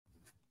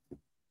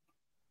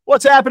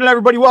What's happening,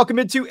 everybody? Welcome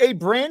into a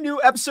brand new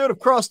episode of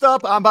Crossed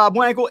Up. I'm Bob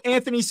Wankel.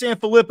 Anthony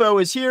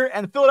Sanfilippo is here,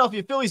 and the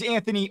Philadelphia Phillies,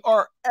 Anthony,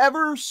 are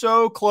ever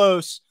so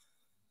close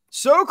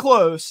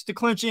to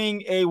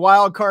clinching a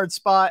wild card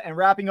spot and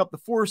wrapping up the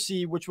 4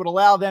 seed, which would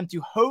allow them to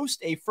host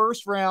a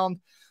first-round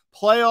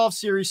playoff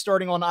series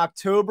starting on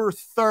October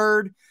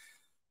 3rd.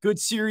 Good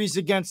series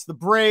against the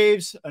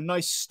Braves. A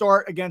nice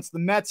start against the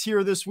Mets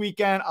here this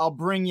weekend. I'll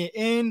bring you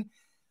in.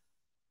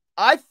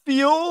 I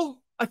feel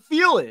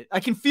it. I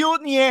can feel it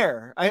in the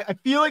air. I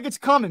feel like it's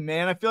coming,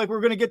 man. I feel like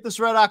we're going to get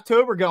this Red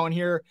October going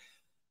here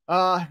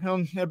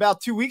in about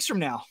 2 weeks from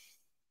now.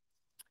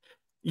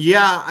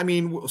 Yeah, I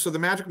mean, so the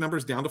magic number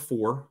is down to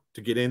 4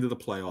 to get into the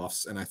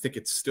playoffs, and I think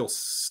it's still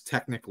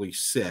technically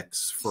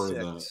 6 for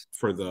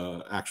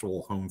the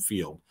actual home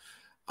field.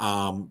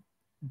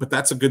 But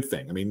that's a good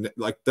thing. I mean,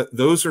 like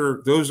those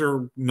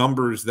are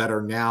numbers that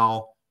are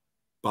now,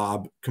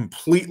 Bob,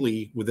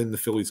 completely within the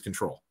Phillies'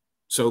 control.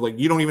 So like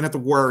you don't even have to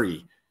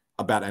worry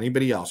about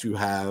anybody else. You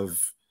have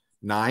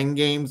 9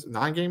 games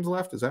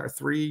left. Is that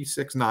 3,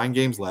 6, 9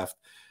 games left?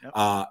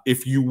 Yep.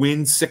 If you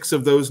win 6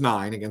 of those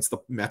 9 against the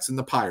Mets and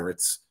the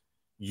Pirates,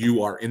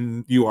 you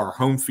are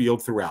home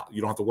field throughout. You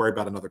don't have to worry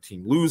about another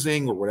team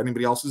losing or what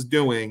anybody else is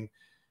doing.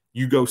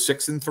 You go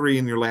 6-3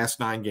 in your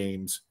last 9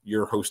 games.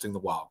 You're hosting the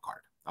wild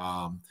card.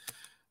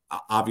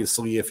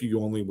 Obviously, if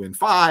you only win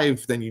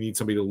 5, then you need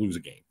somebody to lose a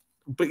game.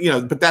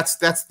 But that's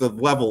the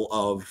level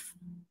of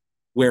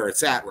where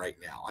it's at right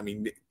now. I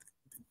mean,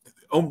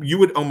 you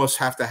would almost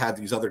have to have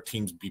these other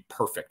teams be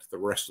perfect the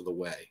rest of the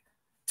way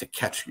to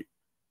catch you.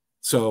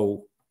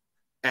 So,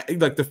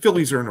 like the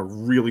Phillies are in a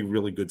really,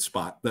 really good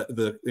spot.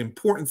 The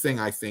important thing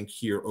I think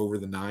here over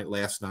the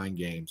last 9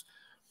 games,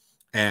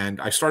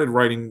 and I started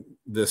writing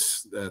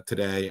this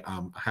today.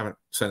 I haven't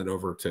sent it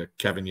over to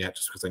Kevin yet,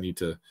 just because I need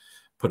to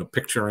put a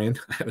picture in.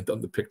 I haven't done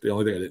the picture. The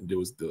only thing I didn't do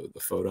was the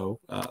photo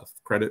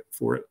credit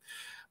for it.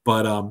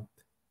 But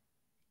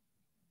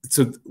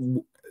so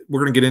we're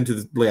going to get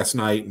into last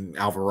night, and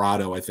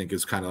Alvarado, I think,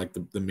 is kind of like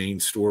the main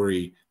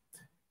story.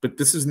 But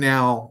this is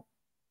now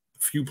a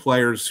few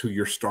players who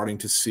you're starting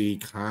to see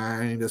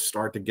kind of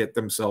start to get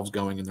themselves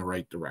going in the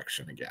right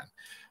direction again.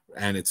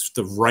 And it's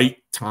the right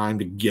time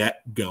to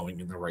get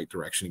going in the right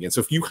direction again. So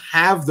if you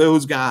have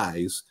those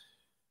guys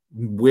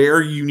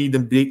where you need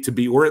them to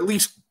be, or at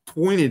least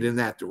pointed in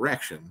that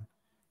direction,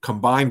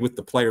 combined with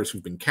the players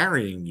who've been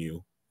carrying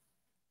you,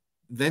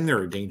 then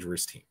they're a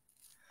dangerous team.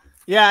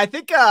 Yeah, I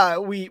think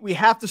we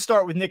have to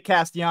start with Nick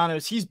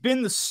Castellanos. He's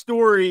been the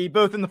story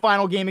both in the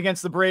final game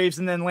against the Braves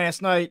and then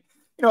last night.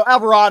 You know,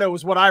 Alvarado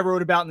was what I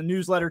wrote about in the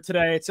newsletter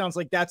today. It sounds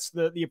like that's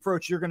the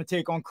approach you're going to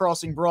take on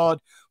Crossing Broad.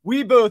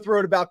 We both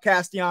wrote about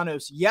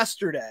Castellanos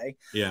yesterday.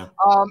 Yeah.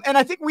 And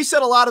I think we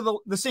said a lot of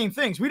the same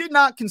things. We did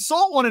not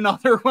consult one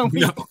another when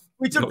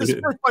we took this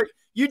first part.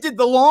 You did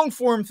the long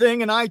form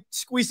thing, and I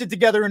squeezed it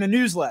together in a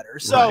newsletter.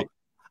 So right.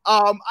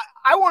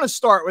 I want to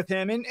start with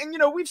him. And, you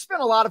know, we've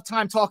spent a lot of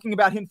time talking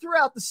about him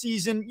throughout the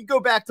season. You go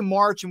back to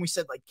March and we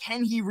said, like,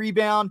 can he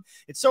rebound?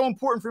 It's so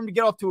important for him to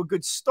get off to a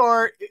good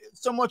start.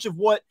 So much of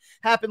what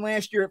happened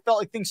last year, it felt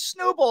like things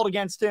snowballed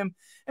against him.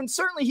 And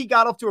certainly he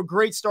got off to a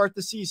great start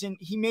this season.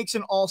 He makes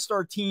an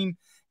all-star team.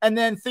 And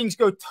then things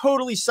go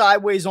totally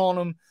sideways on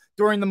him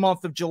during the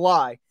month of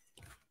July.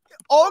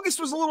 August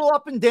was a little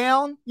up and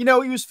down. You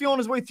know, he was feeling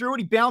his way through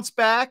it. He bounced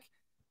back.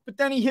 But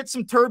then he hit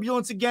some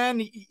turbulence again,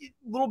 a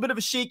little bit of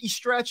a shaky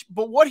stretch.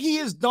 But what he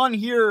has done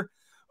here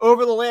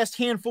over the last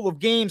handful of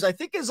games, I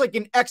think is like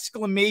an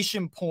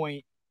exclamation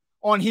point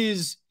on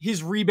his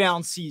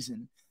rebound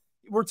season.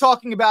 We're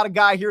talking about a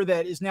guy here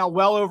that is now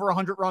well over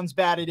 100 runs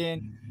batted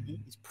in.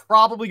 He's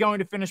probably going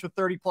to finish with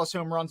 30-plus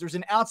home runs. There's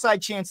an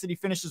outside chance that he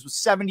finishes with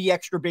 70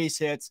 extra base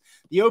hits.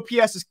 The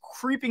OPS is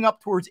creeping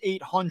up towards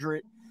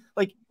 800.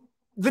 Like,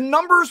 the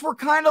numbers were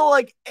kind of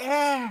like,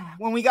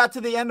 when we got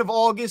to the end of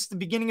August, the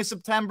beginning of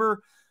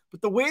September.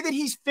 But the way that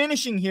he's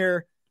finishing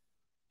here,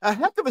 a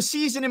heck of a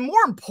season. And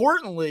more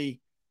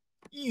importantly,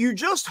 you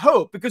just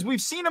hope, because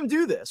we've seen him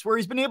do this, where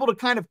he's been able to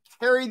kind of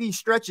carry these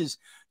stretches.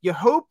 You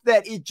hope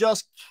that it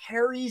just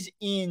carries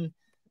in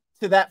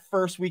to that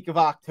first week of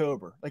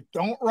October. Like,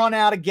 don't run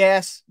out of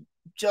gas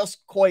just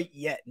quite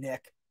yet,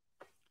 Nick.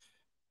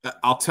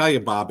 I'll tell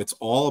you, Bob, it's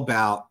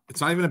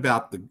not even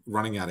about the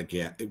running out of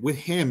gas. With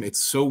him,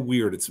 it's so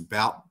weird.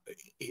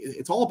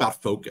 It's all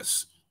about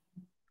focus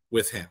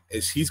with him.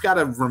 He's got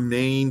to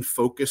remain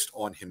focused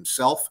on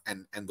himself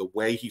and the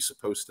way he's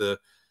supposed to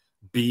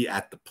be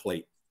at the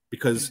plate.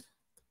 Because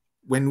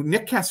when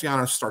Nick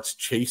Castellanos starts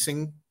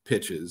chasing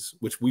pitches,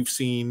 which we've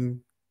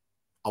seen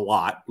a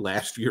lot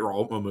last year,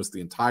 almost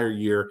the entire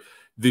year,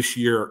 this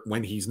year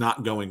when he's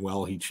not going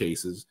well, he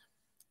chases.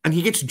 And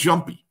he gets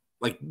jumpy,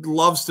 like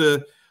loves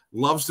to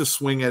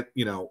swing at,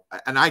 you know,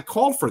 and I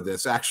called for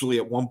this actually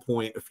at one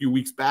point a few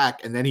weeks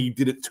back, and then he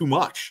did it too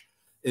much.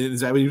 He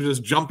was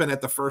just jumping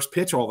at the first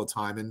pitch all the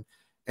time.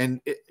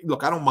 And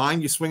look, I don't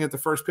mind you swing at the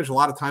first pitch. A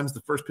lot of times the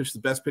first pitch is the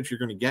best pitch you're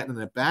going to get in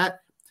an at bat.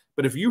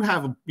 But if you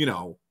have, you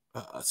know,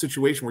 a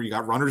situation where you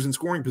got runners in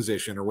scoring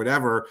position or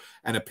whatever,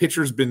 and a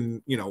pitcher's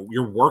been,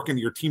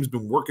 your team's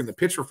been working the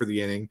pitcher for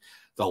the inning,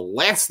 the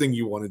last thing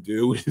you want to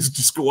do is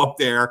just go up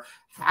there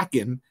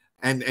hacking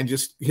and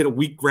just hit a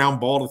weak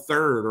ground ball to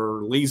third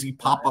or lazy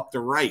pop up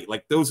to right.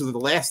 Like, those are the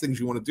last things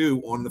you want to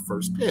do on the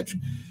first pitch.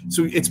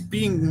 So it's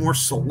being more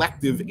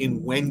selective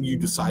in when you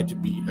decide to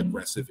be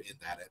aggressive in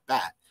that at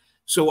bat.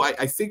 So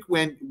I think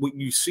when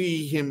you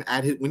see him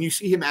at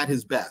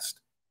his best,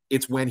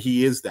 it's when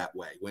he is that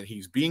way, when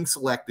he's being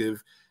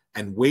selective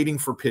and waiting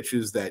for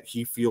pitches that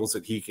he feels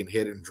that he can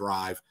hit and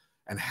drive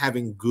and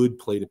having good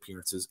plate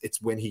appearances. It's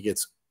when he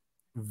gets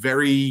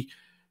very,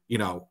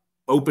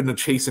 open to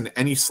chasing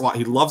any slide.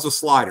 He loves a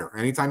slider.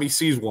 Anytime he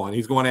sees one,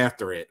 he's going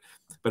after it.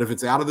 But if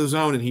it's out of the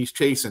zone and he's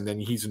chasing, then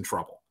he's in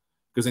trouble,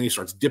 because then he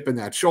starts dipping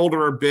that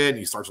shoulder a bit. And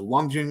he starts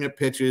lunging at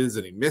pitches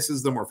and he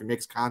misses them, or if he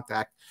makes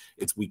contact,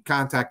 it's weak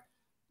contact.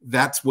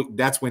 That's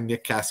when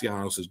Nick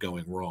Castellanos is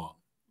going wrong.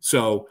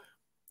 So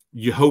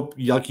you hope,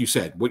 like you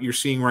said, what you're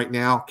seeing right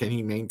now, can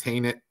he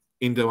maintain it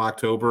into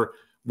October?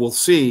 We'll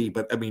see.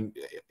 But I mean,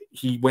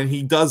 when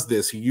he does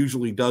this, he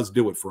usually does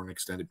do it for an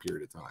extended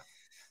period of time.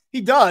 He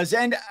does.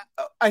 And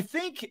I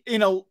think,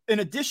 in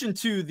addition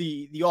to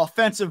the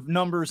offensive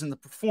numbers and the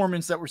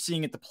performance that we're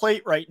seeing at the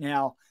plate right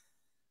now,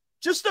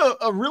 just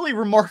a really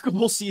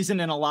remarkable season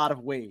in a lot of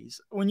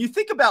ways. When you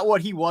think about what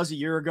he was a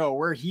year ago,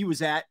 where he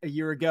was at a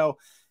year ago,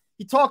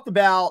 he talked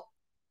about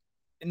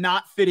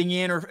not fitting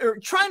in or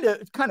trying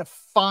to kind of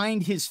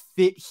find his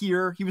fit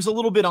here. He was a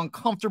little bit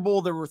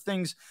uncomfortable. There were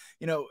things,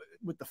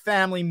 with the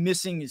family,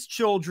 missing his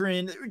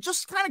children,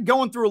 just kind of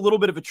going through a little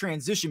bit of a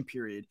transition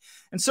period.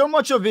 And so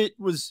much of it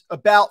was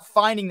about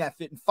finding that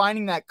fit and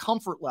finding that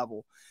comfort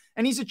level.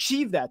 And he's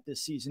achieved that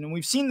this season. And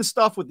we've seen the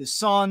stuff with his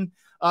son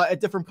at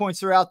different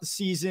points throughout the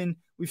season.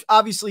 We've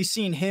obviously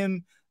seen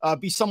him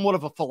be somewhat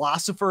of a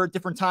philosopher at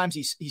different times.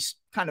 He's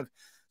kind of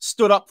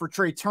stood up for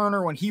Trey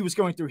Turner when he was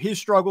going through his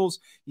struggles.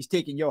 He's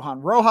taken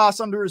Johan Rojas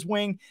under his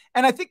wing.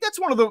 And I think that's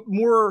one of the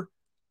more,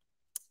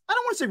 I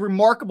don't want to say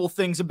remarkable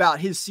things about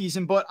his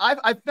season, but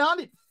I've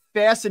found it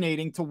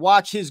fascinating to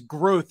watch his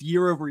growth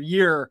year over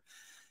year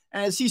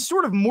as he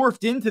sort of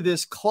morphed into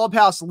this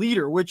clubhouse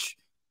leader, which,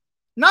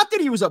 not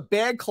that he was a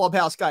bad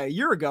clubhouse guy a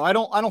year ago. I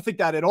don't think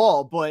that at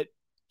all, but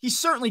he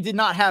certainly did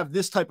not have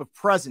this type of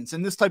presence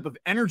and this type of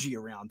energy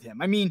around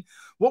him. I mean,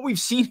 what we've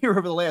seen here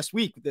over the last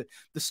week,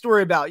 the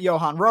story about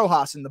Johan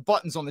Rojas and the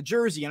buttons on the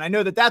jersey. And I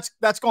know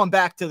that's gone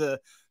back to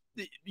the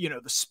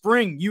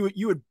spring. You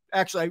had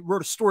actually, I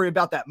wrote a story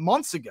about that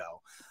months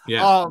ago.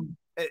 Yeah.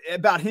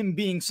 About him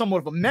being somewhat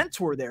of a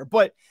mentor there,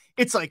 but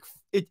it's like,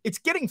 it's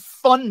getting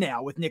fun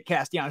now with Nick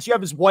Castellanos. You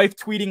have his wife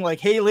tweeting like,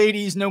 "Hey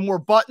ladies, no more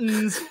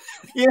buttons."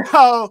 You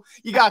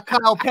got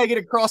Kyle Peggett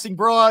at Crossing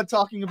Broad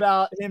talking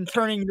about him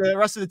turning the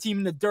rest of the team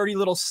into dirty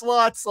little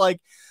sluts.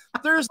 Like,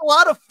 there's a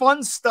lot of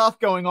fun stuff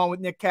going on with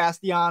Nick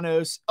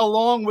Castellanos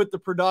along with the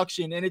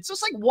production. And it's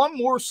just like one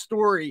more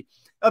story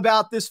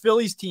about this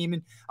Phillies team.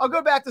 And I'll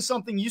go back to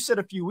something you said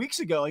a few weeks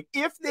ago. Like,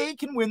 if they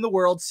can win the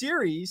World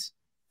Series,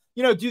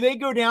 do they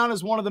go down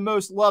as one of the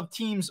most loved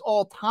teams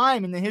all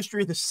time in the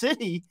history of the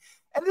city?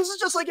 And this is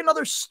just like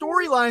another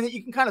storyline that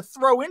you can kind of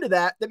throw into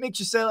that makes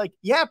you say, like,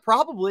 yeah,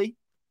 probably.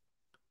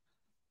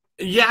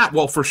 Yeah,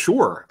 well, for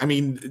sure. I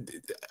mean,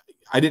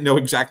 I didn't know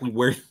exactly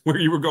where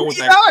you were going with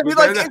that. I mean,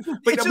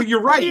 like,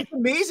 you're right. It's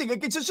amazing.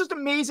 Like, it's just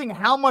amazing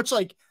how much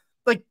like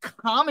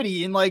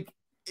comedy and like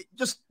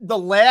just the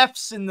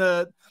laughs and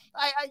I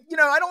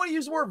don't want to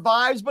use the word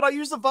vibes, but I'll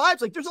use the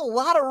vibes. Like, there's a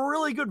lot of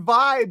really good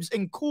vibes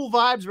and cool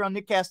vibes around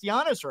Nick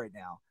Castellanos right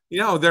now.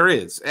 There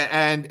is.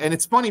 And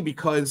it's funny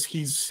because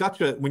he's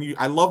such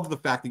I love the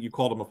fact that you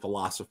called him a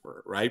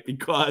philosopher, right?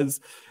 Because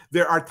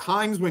there are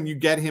times when you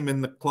get him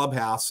in the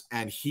clubhouse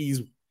and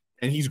he's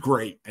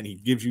great. And he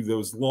gives you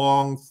those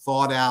long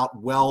thought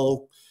out,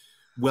 well,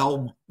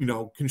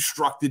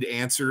 constructed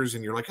answers.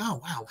 And you're like,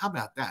 oh, wow, how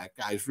about that?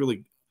 Guy's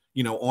really,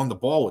 on the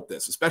ball with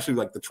this, especially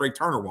like the Trey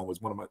Turner one was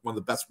one of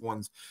the best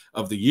ones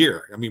of the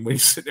year. I mean, when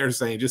he's sitting there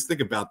saying, just think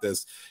about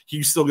this,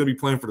 he's still going to be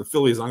playing for the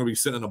Phillies. I'm going to be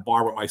sitting in a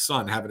bar with my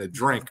son having a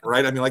drink,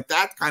 right? I mean, like,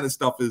 that kind of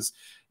stuff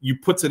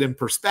puts it in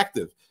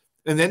perspective.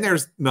 And then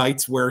there's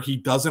nights where he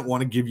doesn't want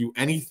to give you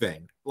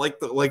anything, like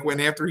when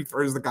after he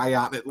throws the guy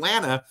out in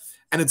Atlanta.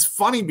 And it's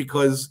funny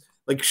because,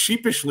 like,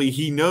 sheepishly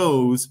he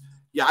knows,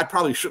 yeah, I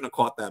probably shouldn't have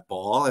caught that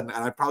ball, and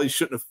I probably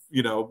shouldn't have,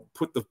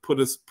 put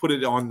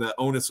it on the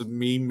onus of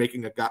me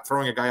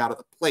throwing a guy out of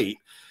the plate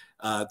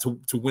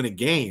to win a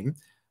game.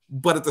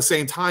 But at the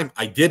same time,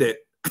 I did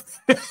it,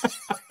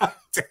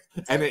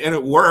 and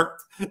it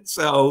worked.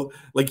 So,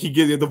 like, he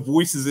gives you the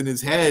voices in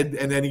his head,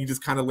 and then he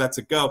just kind of lets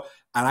it go.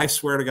 And I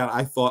swear to God,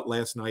 I thought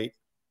last night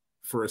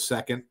for a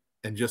second,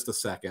 and just a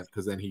second,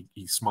 because then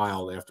he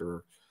smiled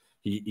after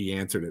he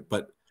answered it,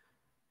 but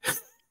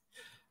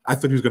I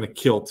thought he was going to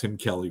kill Tim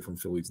Kelly from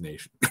Phillies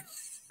Nation.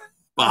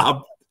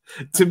 Bob,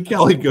 Tim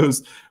Kelly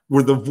goes,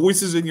 "Were the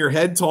voices in your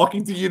head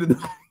talking to you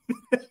tonight?"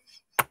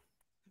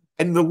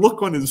 And the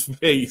look on his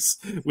face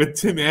when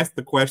Tim asked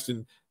the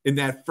question in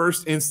that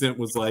first instant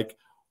was like,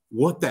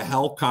 what the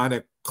hell kind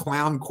of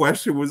clown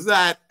question was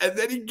that? And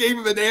then he gave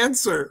him an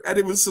answer, and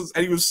he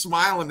was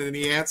smiling, and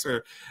he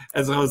answered.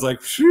 As I was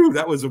like, "Phew,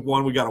 that was the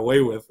one we got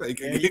away with."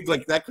 Like,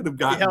 like that could have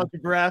gotten. You held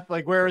your breath.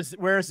 Like, where is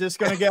this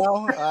going to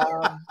go?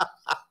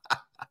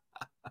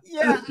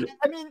 Yeah,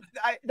 I mean,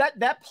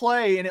 that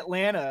play in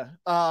Atlanta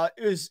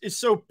is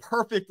so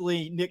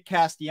perfectly Nick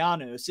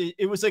Castellanos.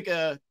 It was like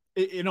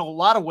in a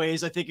lot of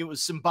ways, I think it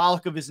was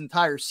symbolic of his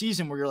entire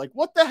season, where you're like,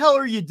 what the hell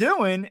are you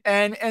doing?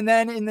 And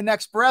then in the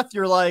next breath,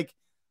 you're like,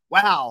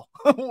 wow,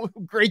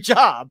 great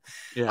job.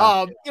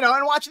 Yeah. You know,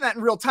 and watching that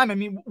in real time, I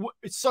mean,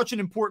 it's such an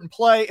important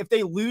play. If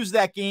they lose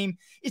that game,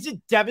 is it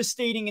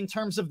devastating in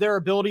terms of their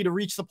ability to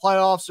reach the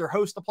playoffs or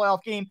host the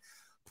playoff game?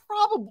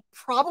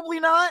 Probably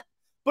not.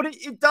 But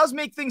it does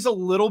make things a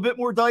little bit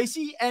more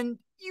dicey, and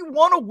you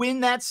want to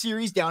win that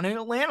series down in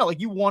Atlanta. Like,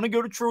 you want to go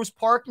to Truist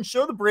Park and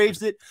show the Braves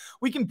that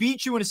we can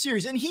beat you in a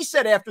series. And he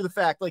said after the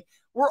fact, like,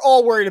 we're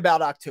all worried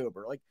about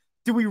October. Like,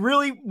 do we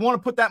really want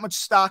to put that much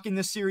stock in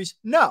this series?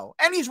 No.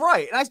 And he's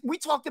right. And we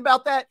talked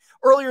about that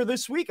earlier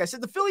this week. I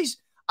said the Phillies,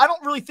 I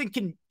don't really think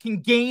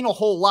can gain a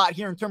whole lot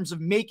here in terms of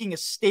making a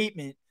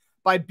statement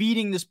by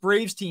beating this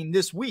Braves team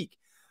this week.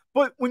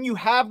 But when you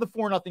have the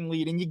 4-0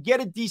 lead and you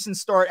get a decent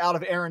start out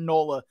of Aaron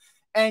Nola,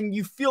 and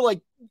you feel like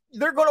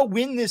they're going to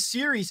win this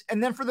series,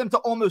 and then for them to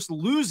almost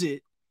lose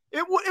it,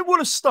 it would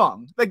have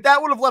stung. Like,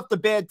 that would have left a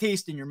bad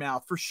taste in your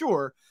mouth for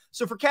sure.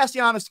 So for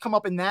Castellanos to come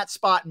up in that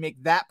spot and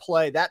make that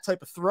play, that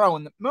type of throw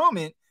in the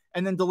moment,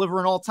 and then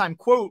deliver an all-time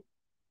quote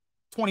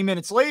 20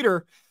 minutes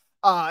later,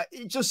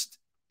 it's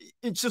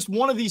just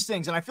one of these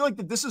things. And I feel like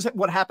that this is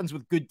what happens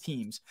with good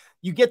teams.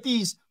 You get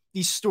these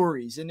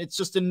stories, and it's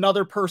just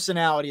another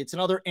personality. It's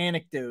another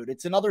anecdote.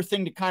 It's another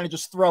thing to kind of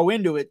just throw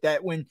into it,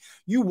 that when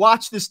you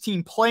watch this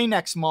team play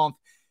next month,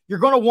 you're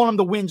going to want them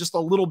to win just a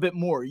little bit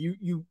more.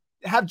 You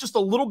have just a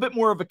little bit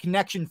more of a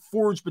connection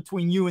forged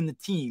between you and the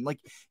team. Like,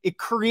 it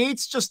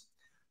creates just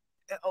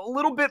a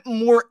little bit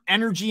more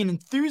energy and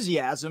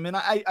enthusiasm. And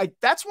I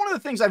that's one of the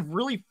things I've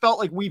really felt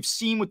like we've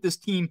seen with this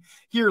team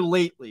here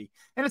lately.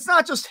 And it's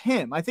not just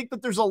him. I think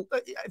that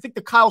I think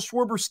the Kyle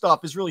Schwarber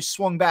stuff has really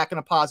swung back in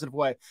a positive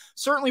way.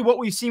 Certainly what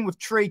we've seen with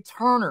Trey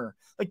Turner.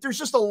 Like, there's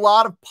just a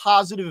lot of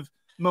positive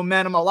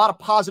momentum, a lot of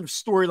positive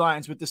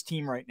storylines with this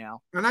team right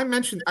now. And I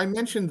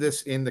mentioned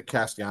this in the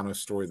Castellanos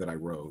story that I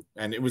wrote,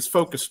 and it was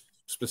focused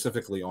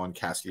specifically on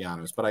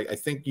Castellanos, but I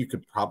think you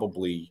could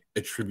probably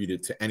attribute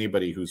it to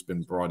anybody who's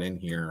been brought in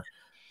here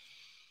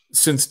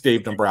since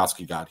Dave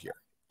Dombrowski got here.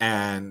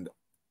 And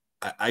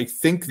I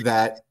think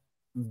that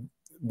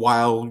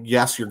while,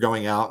 yes, you're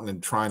going out and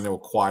then trying to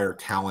acquire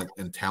talent,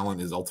 and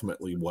talent is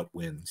ultimately what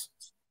wins,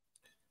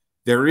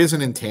 there is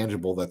an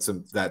intangible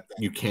that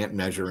you can't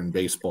measure in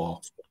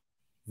baseball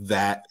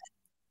that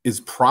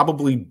is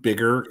probably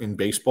bigger in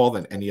baseball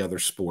than any other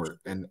sport.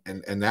 And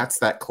that's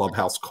that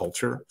clubhouse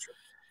culture.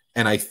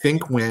 And I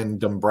think when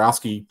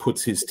Dombrowski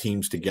puts his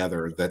teams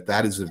together,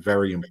 that is a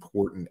very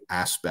important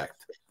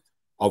aspect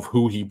of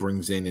who he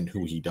brings in and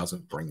who he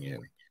doesn't bring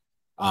in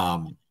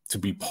to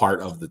be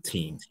part of the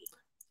team.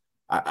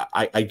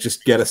 I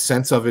just get a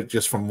sense of it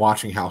just from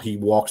watching how he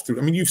walks through.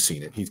 I mean, you've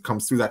seen it. He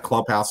comes through that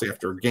clubhouse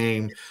after a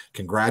game,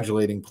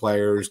 congratulating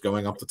players,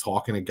 going up to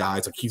talking to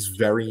guys. Like, he's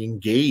very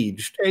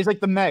engaged. He's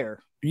like the mayor.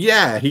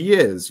 Yeah, he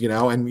is,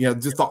 and,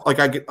 just like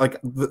I get like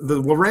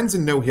the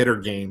Lorenzen no-hitter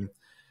game.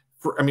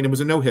 It was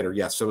a no-hitter,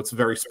 yes, so it's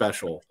very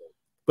special.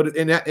 But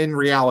in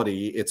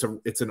reality, it's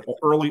an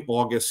early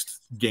August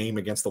game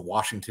against the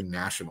Washington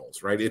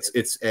Nationals, right?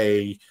 It's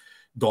a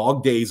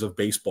dog days of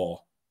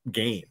baseball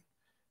game.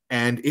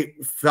 And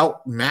it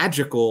felt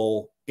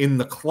magical in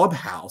the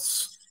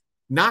clubhouse,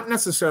 not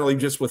necessarily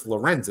just with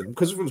Lorenzen,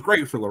 because it was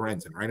great for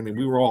Lorenzen, right? I mean,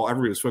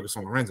 everybody was focused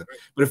on Lorenzen.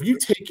 But if you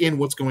take in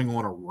what's going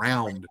on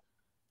around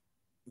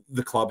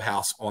the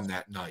clubhouse on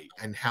that night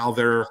and how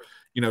they're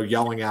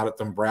yelling out at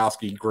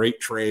Dombrowski,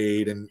 great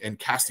trade, and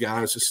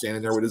Castellanos is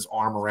standing there with his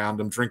arm around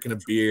him, drinking a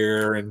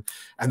beer, and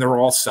they're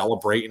all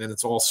celebrating, and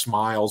it's all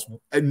smiles.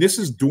 And this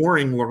is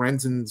during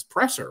Lorenzen's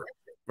presser,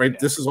 right? Yeah.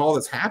 This is all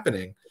that's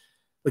happening.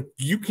 Like,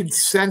 you can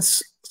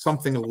sense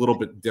something a little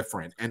bit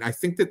different. And I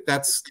think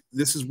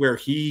this is where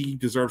he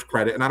deserves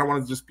credit. And I don't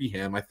want to just be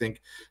him. I think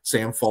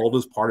Sam Fold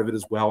is part of it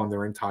as well, and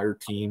their entire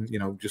team,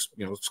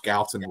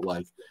 scouts and the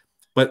like.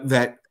 But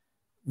that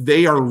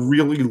they are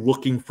really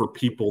looking for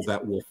people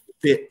that will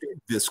fit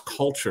this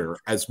culture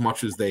as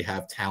much as they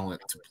have talent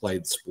to play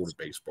the sport of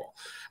baseball.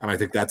 And I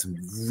think that's a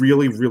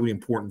really, really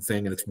important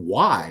thing. And it's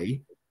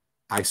why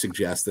I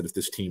suggest that if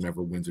this team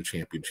ever wins a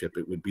championship,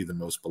 it would be the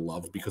most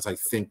beloved, because I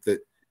think that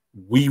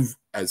we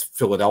as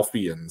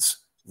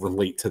Philadelphians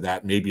relate to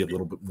that maybe a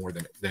little bit more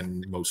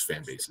than most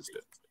fan bases do.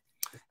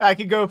 I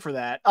could go for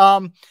that.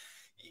 I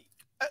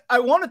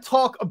want to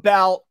talk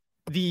about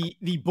the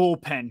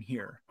bullpen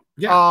here.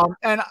 Yeah.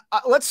 And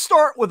let's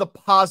start with a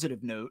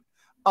positive note.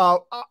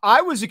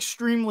 I was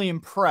extremely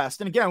impressed.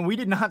 And again, we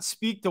did not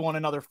speak to one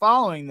another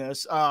following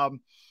this. I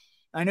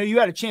know you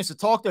had a chance to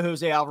talk to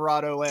Jose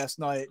Alvarado last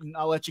night, and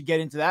I'll let you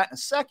get into that in a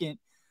second.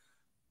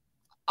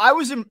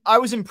 I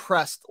was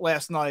impressed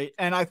last night,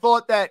 and I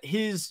thought that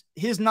his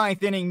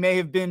ninth inning may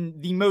have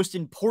been the most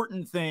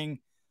important thing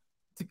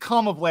to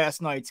come of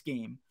last night's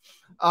game.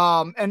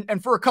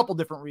 And for a couple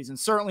different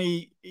reasons.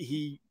 Certainly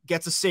he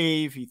gets a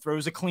save, he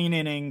throws a clean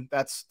inning.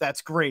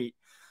 That's great.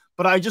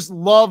 But I just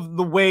love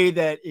the way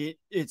that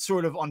it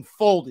sort of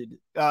unfolded.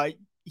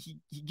 He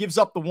gives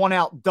up the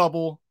 1-out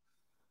double.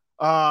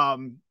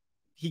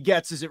 He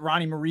gets, is it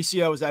Ronnie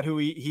Mauricio? Is that who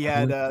he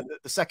had the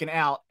second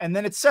out? And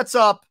then it sets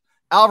up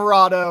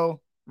Alvarado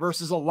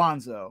versus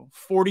Alonso.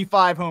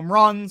 45 home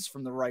runs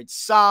from the right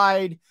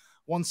side.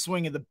 One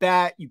swing of the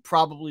bat, you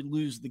probably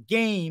lose the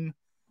game.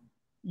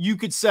 You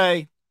could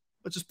say,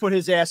 let's just put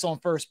his ass on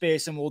first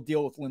base and we'll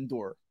deal with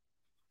Lindor.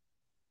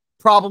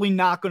 Probably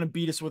not going to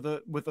beat us with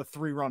a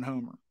 3-run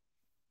homer.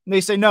 And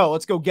they say, no,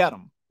 let's go get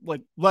him.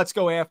 Like, let's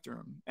go after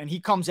him. And he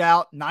comes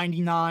out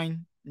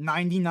 99,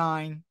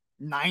 99,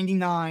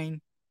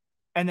 99,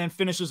 and then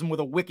finishes him with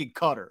a wicked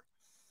cutter.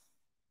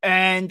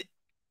 And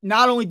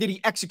not only did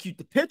he execute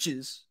the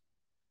pitches,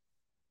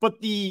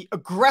 but the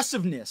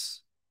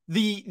aggressiveness,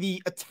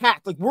 the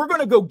attack, like, we're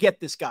going to go get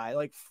this guy.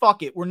 Like,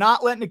 fuck it. We're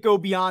not letting it go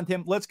beyond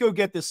him. Let's go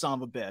get this son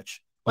of a bitch.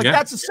 Like,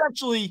 that's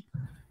essentially,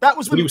 that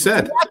was what he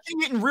said.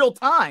 Watching it in real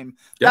time.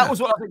 That was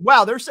what I was like,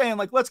 wow, they're saying,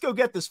 like, let's go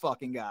get this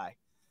fucking guy.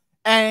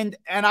 And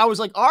I was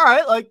like, all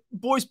right, like,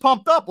 boy's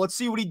pumped up. Let's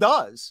see what he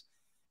does.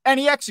 And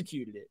he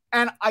executed it.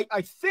 And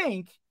I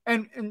think,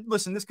 and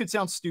listen, this could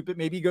sound stupid.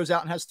 Maybe he goes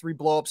out and has 3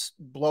 blow-ups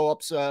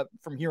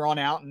from here on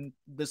out, and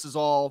this is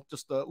all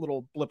just a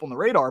little blip on the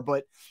radar.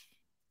 But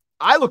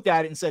I looked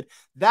at it and said,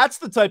 that's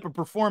the type of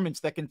performance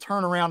that can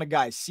turn around a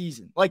guy's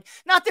season. Like,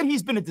 not that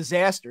he's been a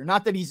disaster,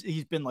 not that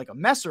he's been like a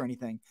mess or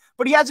anything,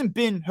 but he hasn't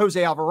been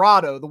Jose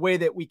Alvarado the way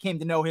that we came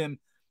to know him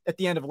at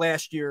the end of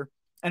last year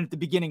and at the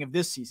beginning of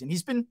this season.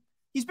 He's been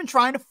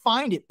trying to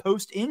find it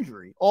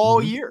post-injury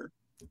all year.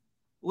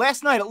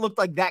 Last night, it looked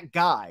like that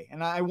guy,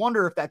 and I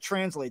wonder if that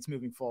translates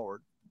moving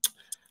forward.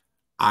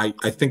 I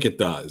think it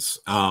does,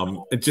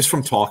 just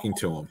from talking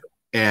to him.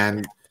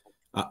 And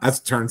as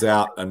it turns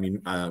out, I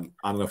mean, I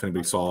don't know if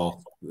anybody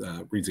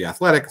reads The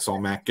Athletic, saw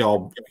Matt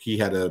Gelb. He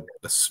had a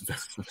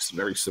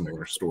very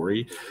similar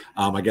story.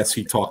 I guess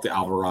he talked to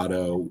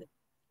Alvarado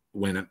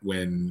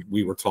when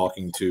we were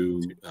talking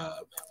to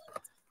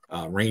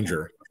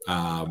Ranger.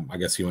 I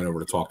guess he went over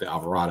to talk to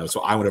Alvarado.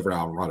 So I went over to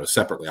Alvarado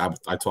separately.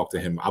 I talked to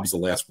him. I was the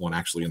last one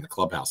actually in the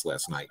clubhouse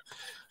last night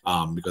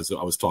because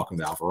I was talking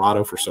to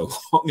Alvarado for so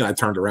long. And I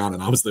turned around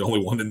and I was the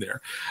only one in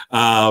there.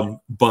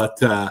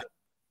 But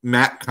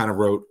Matt kind of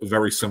wrote a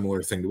very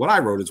similar thing to what I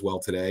wrote as well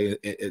today.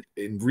 It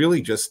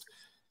really just,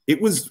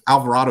 it was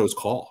Alvarado's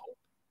call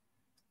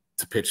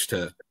to pitch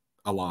to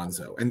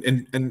Alonso.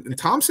 And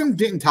Thompson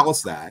didn't tell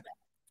us that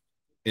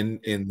in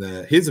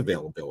his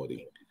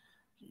availability.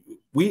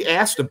 We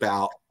asked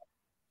about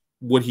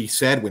what he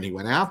said when he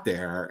went out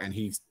there, and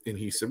he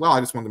said, well, I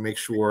just wanted to make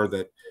sure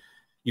that,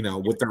 you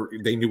know,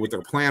 they knew what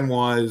their plan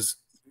was,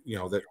 you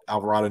know, that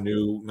Alvarado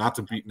knew not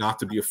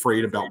to be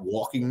afraid about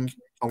walking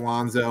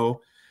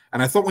Alonso.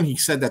 And I thought when he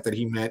said that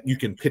he meant you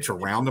can pitch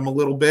around him a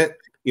little bit,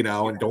 you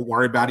know, and don't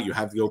worry about it. You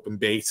have the open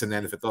base, and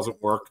then if it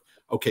doesn't work,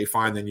 okay,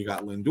 fine, then you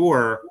got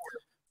Lindor.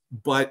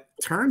 But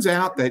turns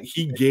out that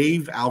he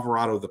gave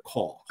Alvarado the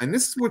call. And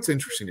this is what's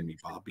interesting to me,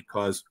 Bob,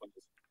 because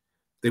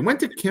they went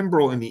to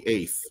Kimbrel in the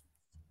 8th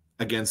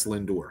against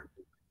Lindor.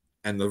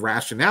 And the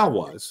rationale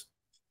was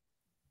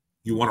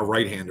you want a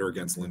right-hander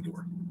against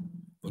Lindor.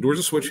 Lindor's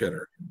a switch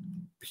hitter.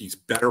 He's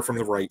better from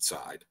the right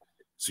side.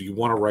 So you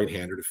want a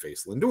right-hander to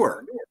face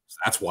Lindor. So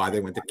that's why they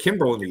went to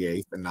Kimbrel in the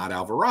 8th and not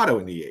Alvarado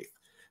in the 8th.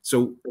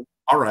 So,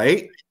 all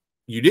right,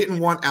 you didn't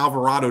want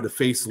Alvarado to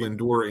face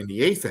Lindor in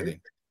the 8th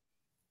inning.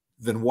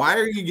 Then why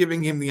are you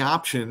giving him the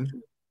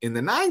option in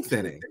the 9th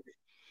inning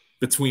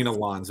between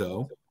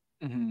Alonso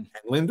and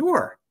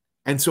Lindor?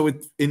 And so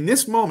in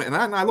this moment,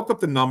 and I looked up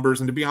the numbers,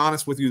 and to be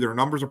honest with you, their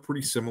numbers are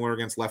pretty similar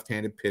against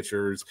left-handed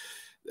pitchers.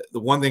 The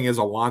one thing is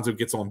Alonso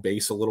gets on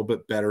base a little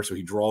bit better, so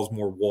he draws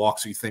more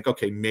walks. So you think,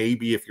 okay,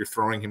 maybe if you're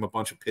throwing him a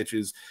bunch of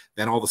pitches,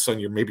 then all of a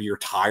sudden you're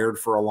tired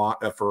for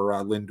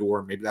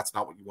Lindor. Maybe that's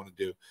not what you want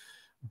to do.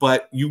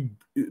 But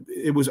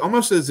it was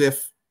almost as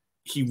if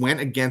he went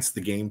against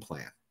the game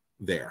plan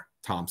there,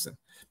 Thompson.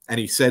 And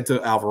he said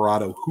to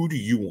Alvarado, who do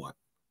you want?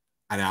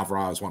 And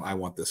Alvarado's one, I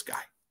want this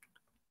guy.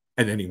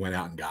 And then he went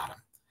out and got him.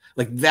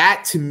 Like,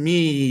 that to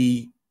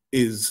me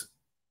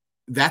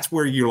that's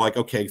where you're like,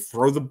 okay,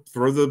 throw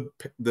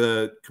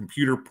the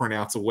computer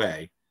printouts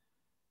away.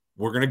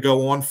 We're going to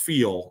go on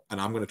feel,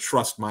 and I'm going to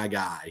trust my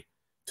guy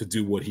to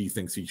do what he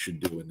thinks he should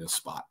do in this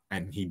spot.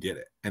 And he did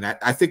it. And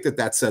I think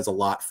that says a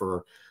lot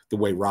for the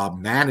way Rob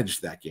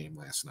managed that game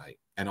last night,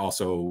 and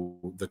also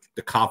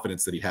the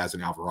confidence that he has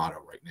in Alvarado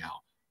right now.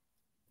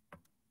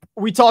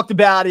 We talked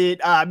about it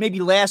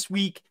maybe last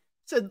week.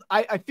 Said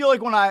I feel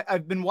like when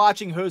I've been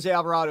watching Jose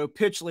Alvarado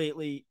pitch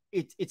lately,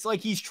 it's like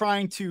he's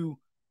trying to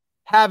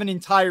have an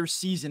entire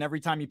season every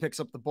time he picks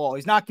up the ball.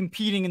 He's not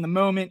competing in the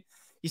moment.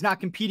 He's not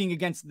competing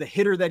against the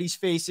hitter that he's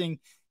facing.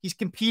 He's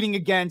competing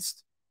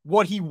against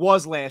what he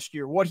was last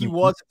year, what he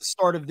was at the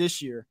start of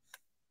this year.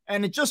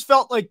 And it just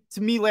felt like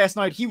to me last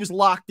night he was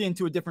locked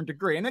into a different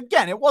degree. And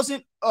again, it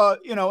wasn't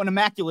an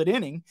immaculate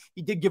inning.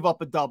 He did give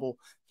up a double.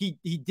 He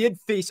did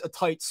face a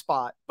tight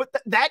spot, but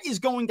that is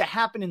going to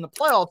happen in the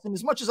playoffs. And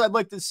as much as I'd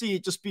like to see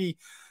it just be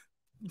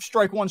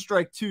strike one,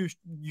 strike two,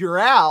 you're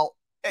out.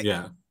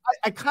 Yeah.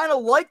 I kind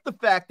of like the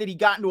fact that he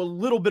got into a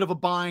little bit of a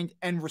bind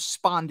and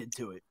responded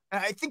to it.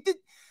 And I think that,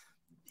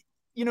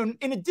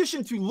 in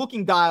addition to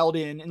looking dialed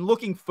in and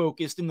looking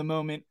focused in the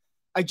moment,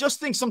 I just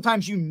think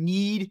sometimes you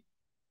need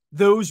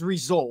those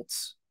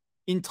results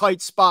in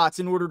tight spots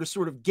in order to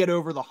sort of get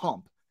over the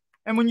hump.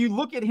 And when you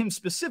look at him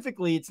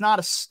specifically, it's not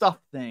a stuff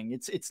thing.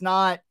 It's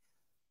not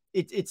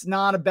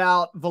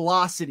about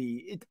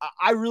velocity.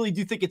 I really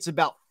do think it's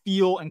about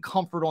feel and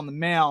comfort on the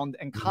mound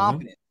and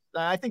confidence.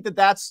 I think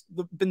that's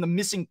been the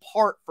missing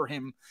part for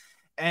him.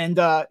 And,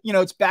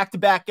 it's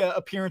back-to-back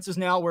appearances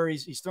now where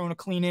he's thrown a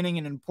clean inning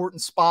in an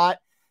important spot.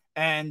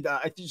 And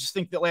I just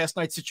think that last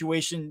night's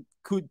situation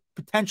could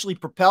potentially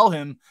propel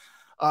him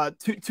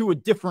to a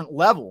different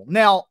level.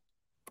 Now,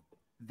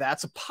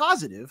 that's a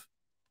positive.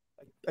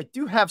 I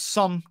do have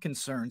some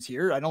concerns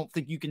here. I don't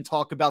think you can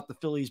talk about the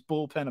Phillies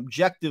bullpen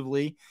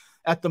objectively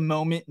at the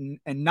moment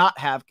and not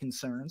have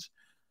concerns.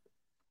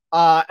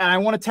 And I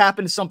want to tap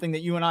into something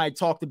that you and I had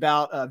talked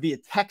about via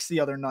text the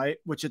other night,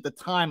 which at the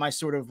time I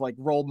sort of like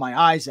rolled my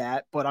eyes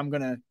at, but I'm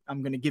going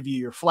to give you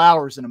your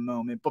flowers in a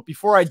moment. But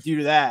before I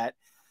do that,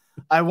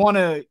 I want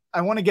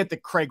to get to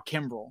Craig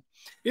Kimbrell.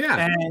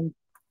 Yeah. And,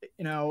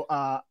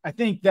 I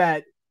think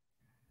that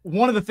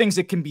one of the things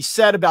that can be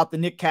said about the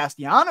Nick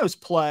Castellanos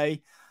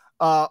play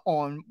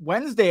on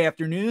Wednesday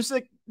afternoon is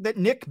that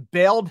Nick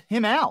bailed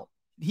him out.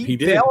 He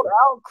bailed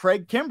out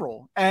Craig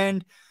Kimbrell.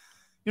 And,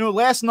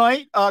 last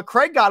night,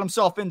 Craig got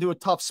himself into a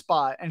tough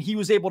spot, and he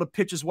was able to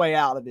pitch his way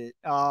out of it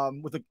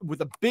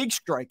with a big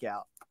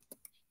strikeout.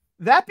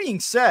 That being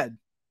said,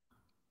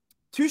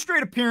 2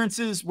 straight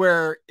appearances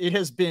where it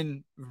has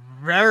been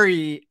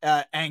very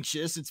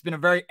anxious. It's been a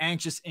very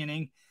anxious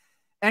inning,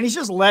 and he's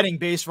just letting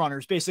base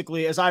runners,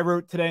 basically, as I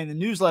wrote today in the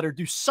newsletter,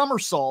 do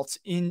somersaults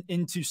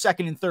into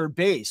second and third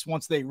base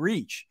once they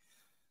reach.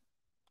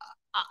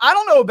 I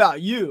don't know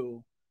about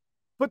you,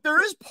 but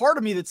there is part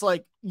of me that's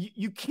like,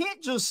 you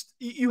can't just,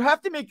 you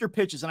have to make your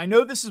pitches. And I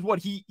know this is what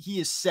he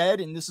has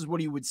said, and this is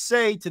what he would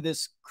say to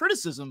this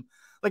criticism.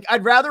 Like,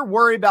 I'd rather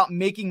worry about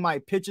making my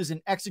pitches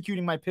and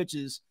executing my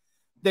pitches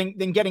than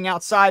getting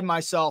outside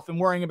myself and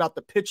worrying about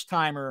the pitch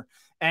timer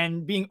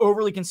and being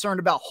overly concerned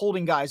about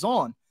holding guys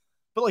on.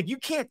 But like, you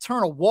can't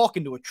turn a walk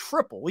into a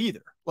triple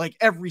either, like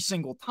every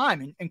single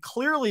time. And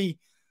clearly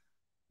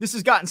this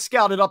has gotten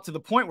scouted up to the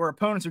point where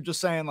opponents are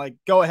just saying like,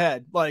 go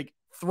ahead, like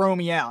throw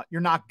me out.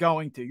 You're not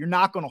going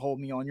to hold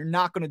me on. You're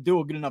not going to do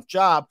a good enough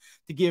job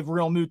to give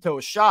Real Muto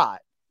a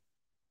shot.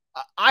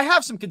 I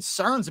have some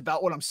concerns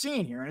about what I'm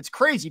seeing here. And it's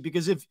crazy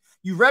because if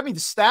you read me the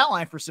stat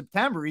line for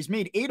September, he's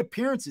made 8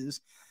 appearances.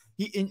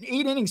 In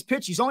 8 innings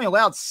pitched, he's only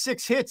allowed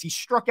 6 hits. He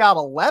struck out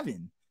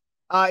 11.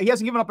 He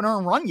hasn't given up an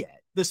earned run yet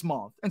this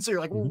month. And so you're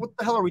like, well, what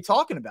the hell are we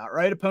talking about,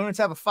 right? Opponents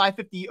have a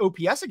 550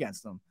 OPS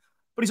against them.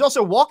 But he's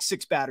also walked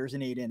 6 batters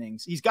in 8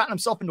 innings. He's gotten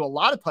himself into a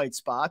lot of tight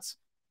spots.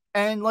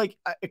 And like,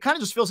 it kind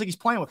of just feels like he's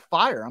playing with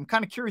fire. I'm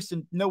kind of curious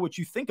to know what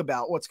you think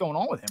about what's going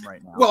on with him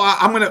right now. Well,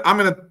 I'm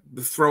gonna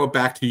throw it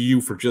back to you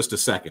for just a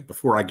second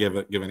before I give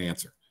an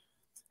answer.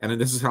 And then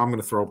this is how I'm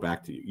going to throw it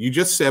back to you. You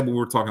just said when we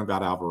were talking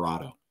about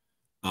Alvarado,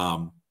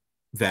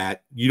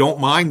 that you don't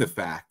mind the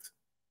fact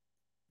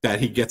that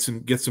he gets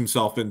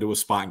himself into a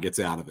spot and gets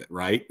out of it,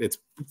 right? It's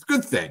a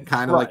good thing,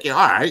 kind of like, yeah,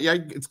 all right, yeah,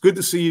 it's good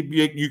to see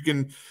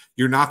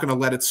you're not going to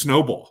let it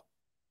snowball.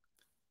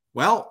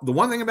 Well, the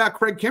one thing about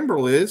Craig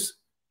Kimbrell is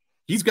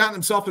he's gotten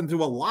himself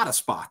into a lot of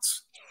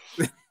spots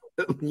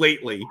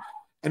lately,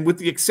 and with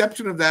the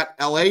exception of that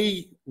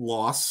LA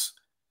loss,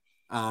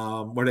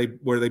 where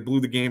they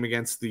blew the game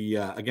against the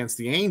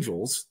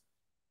Angels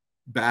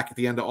back at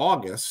the end of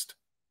August.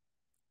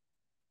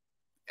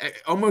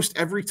 Almost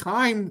every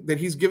time that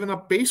he's given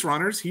up base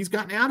runners, he's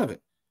gotten out of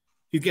it.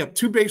 He gave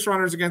 2 base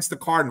runners against the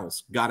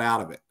Cardinals, got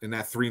out of it in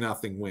that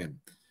 3-0 win.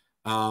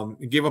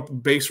 He gave up a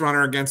base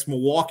runner against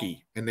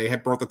Milwaukee, and they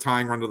had brought the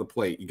tying run to the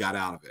plate. He got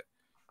out of it.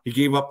 He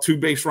gave up 2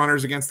 base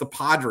runners against the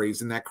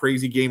Padres in that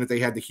crazy game that they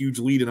had the huge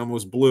lead and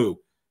almost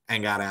blew,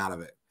 and got out of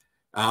it.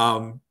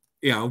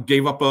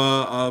 Gave up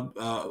brought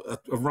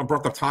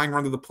the tying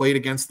run to the plate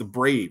against the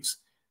Braves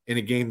in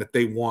a game that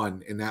they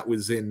won, and that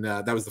was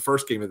the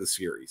first game of the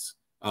series.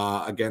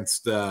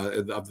 Against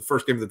the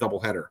first game of the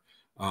doubleheader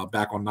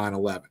back on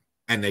 9/11,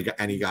 and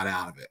he got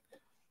out of it.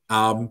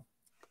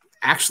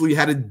 Actually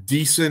had a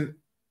decent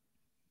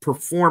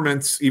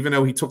performance, even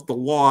though he took the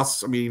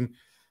loss. I mean,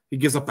 he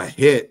gives up a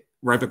hit,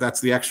 right? But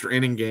that's the extra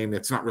inning game.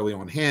 That's not really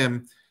on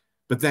him.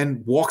 But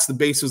then walks the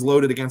bases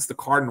loaded against the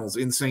Cardinals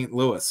in St.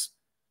 Louis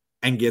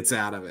and gets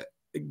out of it.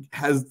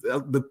 Has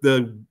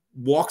the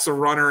walks a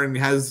runner and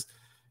has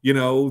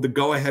the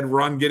go-ahead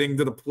run getting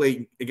to the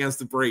plate against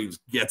the Braves,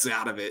 gets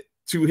out of it.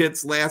 2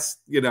 hits last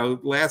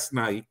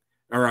night,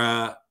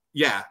 or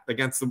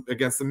against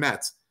the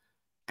Mets,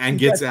 and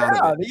gets out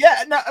of it.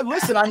 Yeah. No,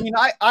 listen, I mean,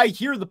 I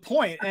hear the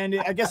point, and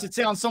I guess it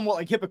sounds somewhat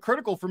like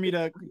hypocritical for me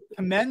to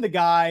commend the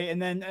guy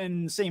and then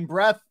in the same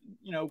breath,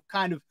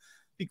 kind of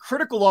be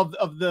critical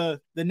of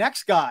the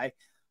next guy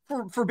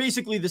for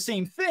basically the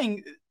same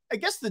thing. I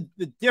guess the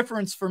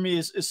difference for me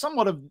is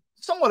somewhat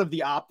of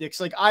the optics.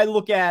 Like, I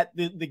look at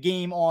the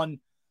game on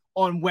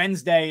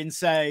Wednesday and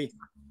say,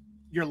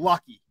 you're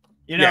lucky.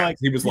 Like,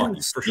 he was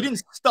lucky. You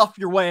didn't stuff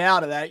your way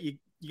out of that. You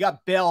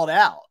got bailed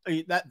out.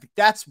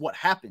 That's what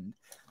happened.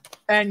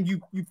 And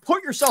you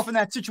put yourself in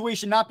that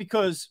situation, not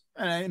because,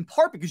 in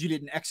part because you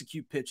didn't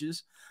execute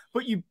pitches,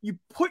 but you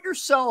put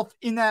yourself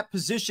in that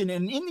position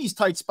and in these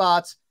tight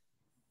spots,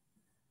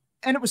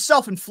 and it was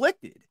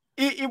self-inflicted.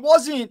 It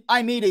wasn't,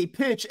 I made a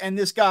pitch and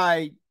this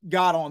guy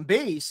got on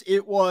base.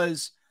 It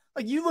was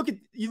like, you look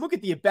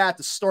at the at-bat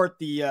to start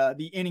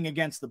the inning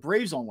against the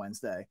Braves on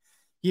Wednesday.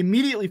 He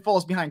immediately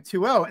falls behind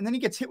 2-0, and then he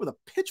gets hit with a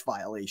pitch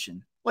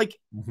violation. Like,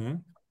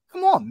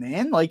 come on,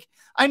 man. Like,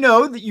 I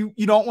know that you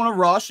don't want to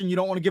rush and you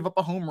don't want to give up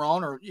a home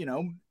run or,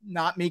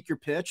 not make your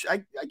pitch.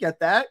 I get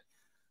that.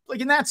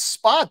 Like, in that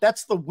spot,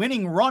 that's the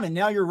winning run. And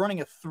now you're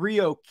running a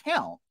 3-0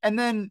 count. And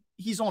then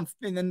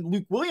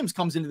Luke Williams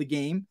comes into the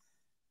game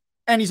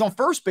and he's on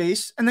first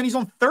base, and then he's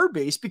on third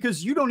base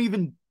because you don't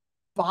even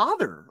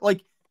bother.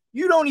 Like,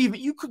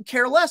 you could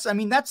care less. I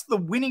mean, that's the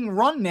winning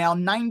run now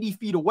 90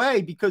 feet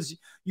away because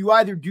you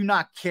either do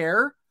not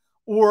care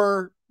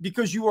or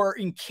because you are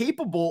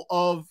incapable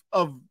of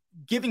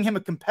giving him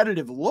a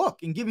competitive look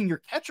and giving your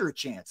catcher a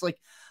chance. Like,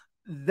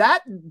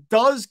 that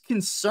does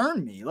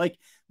concern me. Like,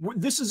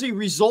 this is a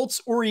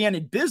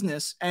results-oriented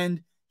business,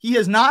 and he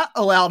has not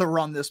allowed a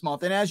run this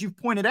month. And as you've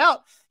pointed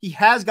out, he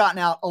has gotten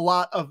out a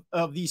lot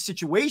of these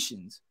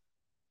situations.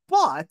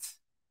 But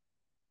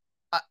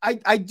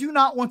I do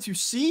not want to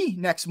see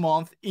next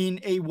month in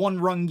a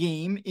one-run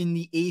game in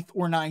the 8th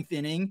or 9th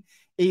inning,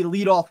 a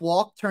leadoff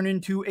walk turn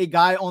into a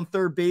guy on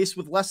third base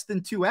with less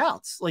than 2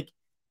 outs. Like,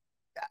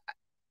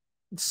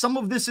 some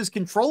of this is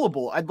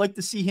controllable. I'd like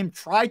to see him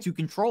try to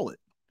control it.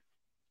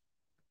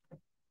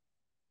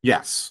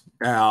 Yes.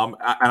 And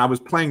I was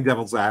playing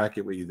devil's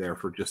advocate with you there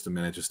for just a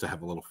minute, just to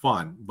have a little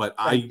fun. But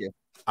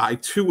I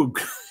too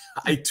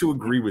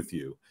agree with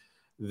you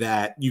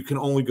that you can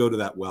only go to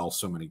that well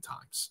so many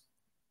times.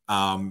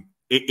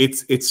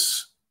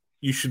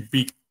 You should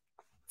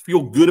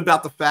feel good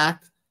about the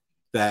fact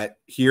that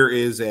here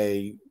is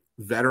a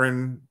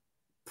veteran,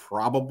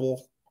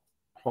 probable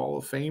Hall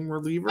of Fame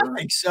reliever. I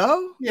think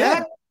so.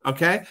 Yeah.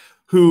 Okay.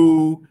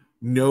 Who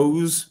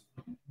knows,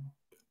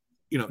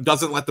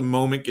 doesn't let the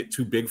moment get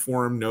too big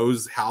for him,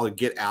 knows how to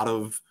get out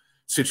of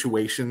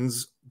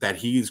situations that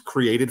he's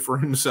created for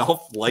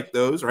himself, like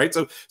those, right?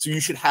 So you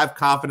should have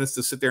confidence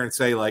to sit there and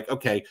say, like,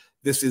 okay,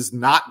 this is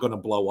not going to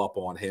blow up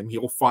on him.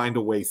 He'll find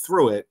a way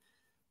through it.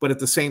 But at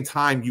the same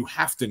time, you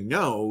have to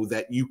know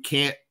that you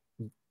can't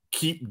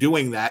keep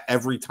doing that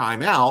every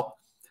time out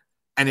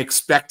and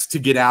expect to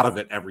get out of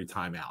it every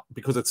time out,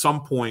 because at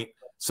some point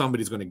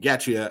somebody's going to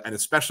get you. And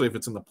especially if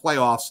it's in the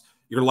playoffs,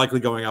 you're likely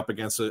going up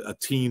against a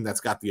team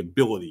that's got the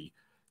ability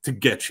to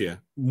get you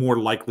more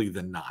likely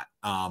than not.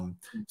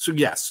 So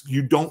yes,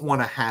 you don't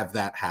want to have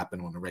that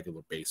happen on a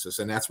regular basis.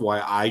 And that's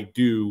why I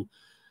do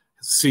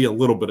see a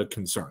little bit of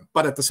concern.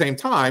 But at the same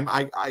time,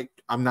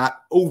 I'm not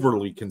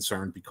overly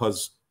concerned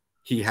because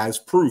he has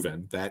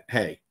proven that,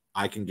 hey,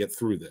 I can get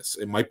through this.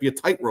 It might be a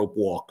tightrope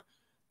walk,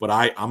 but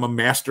I'm a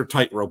master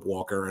tightrope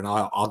walker, and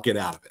I'll get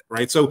out of it,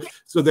 right? So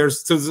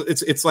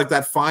it's like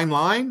that fine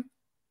line.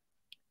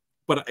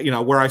 But,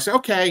 where I say,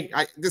 okay,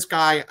 this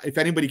guy, if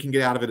anybody can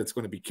get out of it, it's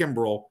going to be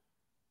Kimbrel.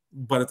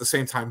 But at the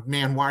same time,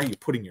 man, why are you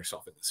putting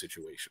yourself in this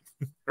situation?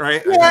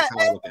 Right? Yeah, that's how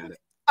I look at it.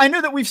 I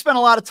know that we've spent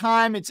a lot of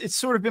time. It's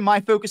sort of been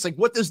my focus. Like,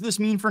 what does this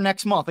mean for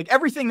next month? Like,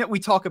 everything that we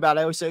talk about,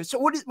 I always say, so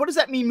what does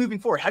that mean moving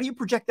forward? How do you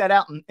project that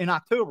out in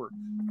October?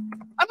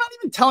 I'm not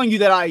even telling you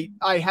that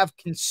I have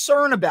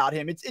concern about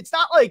him. It's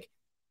not like,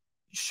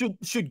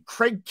 should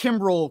Craig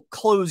Kimbrel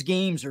close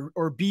games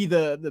or be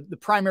the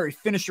primary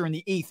finisher in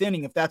the 8th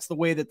inning if that's the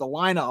way that the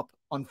lineup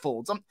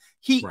unfolds.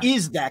 He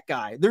is that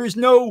guy. There is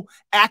no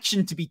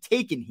action to be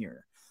taken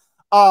here.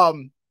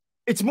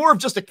 It's more of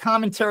just a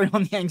commentary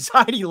on the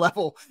anxiety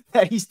level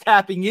that he's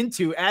tapping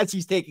into as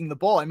he's taking the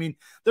ball. I mean,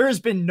 there has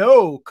been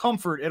no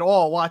comfort at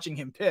all watching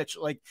him pitch.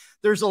 Like,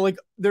 there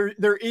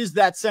is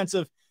that sense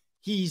of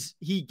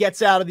he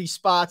gets out of these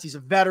spots. He's a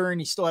veteran.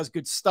 He still has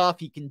good stuff.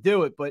 He can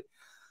do it, but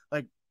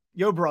like,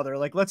 yo, brother,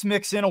 like, let's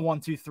mix in a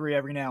 1-2-3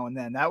 every now and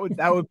then. That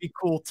would be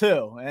cool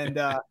too. And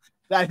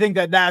I think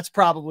that's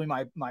probably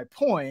my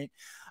point.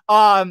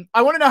 I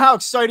want to know how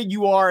excited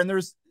you are. And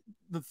there's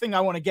the thing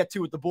I want to get to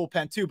with the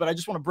bullpen too, but I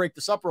just want to break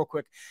this up real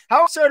quick.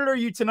 How excited are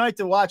you tonight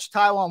to watch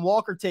Taijuan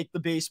Walker take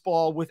the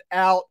baseball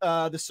without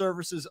the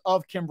services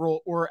of Kimbrel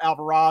or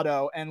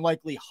Alvarado and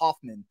likely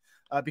Hoffman?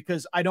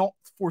 Because I don't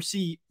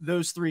foresee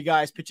those 3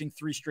 guys pitching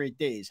 3 straight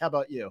days. How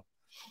about you?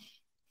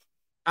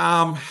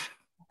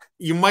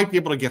 You might be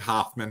able to get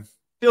Hoffman.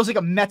 Feels like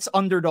a Mets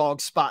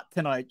underdog spot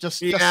tonight.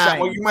 Just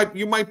well,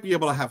 you might be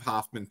able to have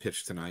Hoffman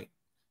pitch tonight.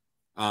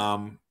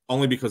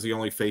 only because he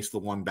only faced the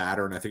one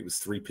batter, and I think it was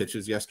 3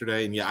 pitches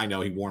yesterday. And yeah, I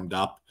know he warmed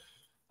up.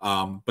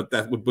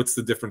 But what's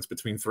the difference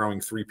between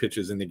throwing 3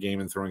 pitches in the game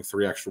and throwing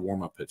 3 extra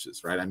warm-up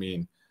pitches, right? I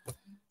mean,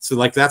 so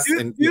like that's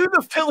do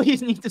the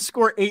Phillies need to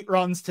score 8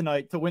 runs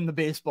tonight to win the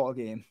baseball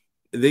game?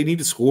 They need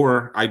to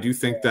score. I do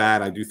think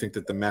that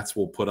the Mets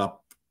will put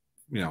up,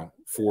 4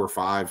 or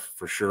 5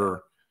 for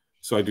sure.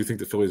 So I do think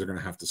the Phillies are going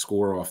to have to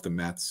score off the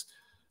Mets.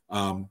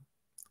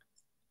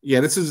 Yeah,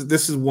 this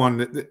is one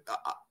that,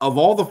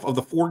 of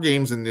the 4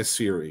 games in this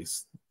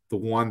series, the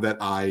one that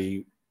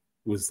I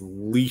was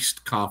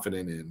least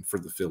confident in for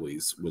the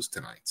Phillies was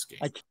tonight's game.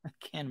 I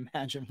can't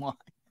imagine why.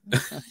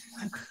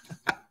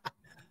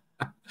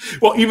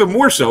 Well, even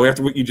more so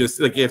after what you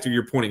just after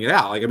you're pointing it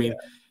out. Like, I mean,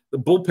 the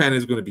bullpen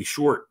is going to be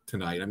short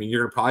tonight. I mean,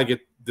 you're going to probably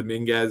get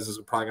Dominguez is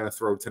probably going to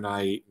throw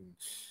tonight. And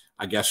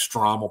I guess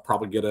Strom will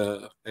probably get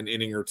an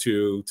inning or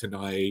 2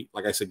 tonight.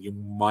 Like I said, you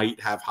might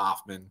have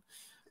Hoffman.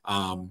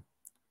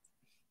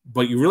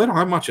 But you really don't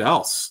have much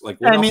else. Like,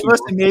 I mean,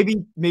 listen,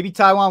 maybe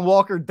Taijuan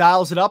Walker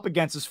dials it up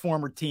against his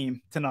former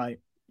team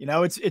tonight.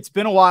 It's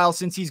been a while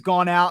since he's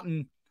gone out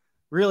and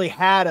really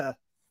had a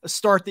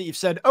start that you've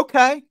said,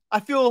 okay, I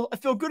feel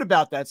good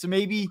about that. So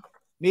maybe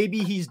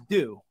he's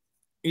due.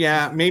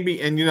 Yeah,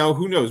 maybe. And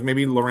who knows?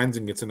 Maybe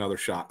Lorenzen gets another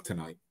shot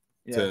tonight.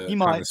 Yeah, he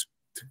might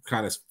to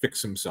kind of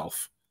fix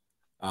himself.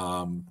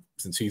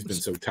 Since he's been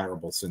so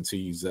terrible since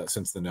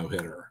the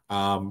no-hitter.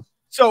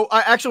 So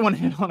I actually want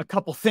to hit on a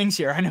couple things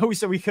here. I know we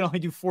said we could only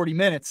do 40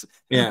 minutes.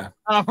 Yeah.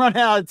 I'm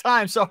running out of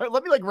time. So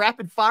let me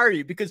rapid fire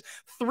you, because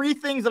 3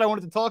 things that I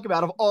wanted to talk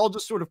about have all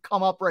just sort of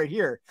come up right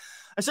here.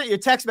 I sent you a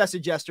text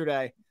message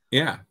yesterday.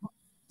 Yeah.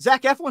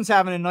 Zach Eflin's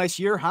having a nice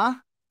year, huh?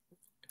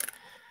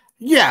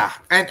 Yeah.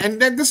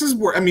 And then this is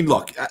where, I mean,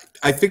 look,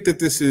 I think that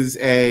this is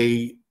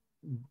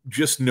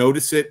just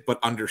notice it, but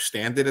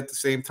understand it at the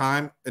same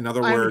time. In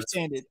other words, I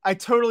understand it. I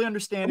totally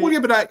understand it. Well, yeah,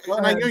 but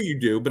I know you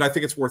do, but I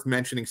think it's worth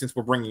mentioning since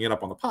we're bringing it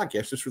up on the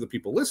podcast, just for the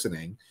people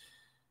listening.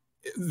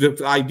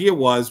 The idea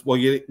was, well,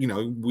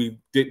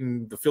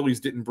 the Phillies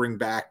didn't bring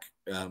back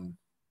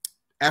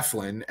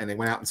Eflin, and they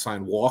went out and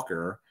signed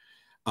Walker.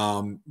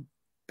 And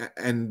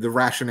the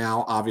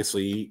rationale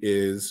obviously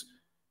is,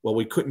 well,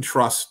 we couldn't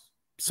trust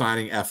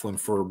signing Eflin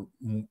for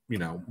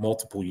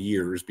multiple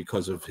years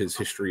because of his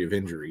history of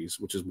injuries,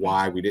 which is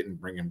why we didn't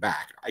bring him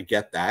back. I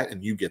get that,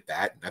 and you get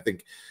that, and I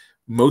think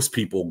most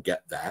people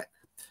get that.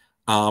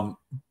 But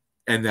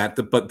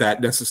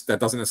that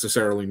doesn't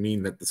necessarily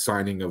mean that the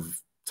signing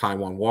of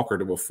Taijuan Walker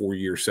to a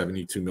 4-year,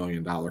 $72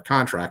 million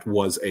contract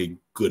was a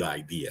good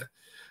idea.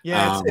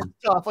 Yeah, it's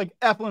tough. Like,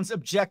 Eflin's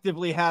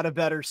objectively had a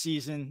better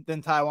season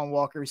than Taijuan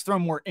Walker. He's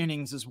thrown more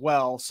innings as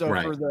well. So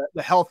for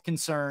the health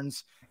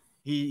concerns,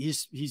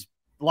 he's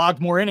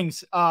logged more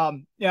innings.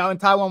 In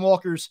Taijuan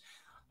Walker's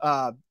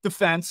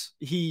defense,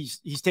 he's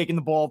taken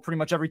the ball pretty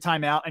much every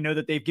time out. I know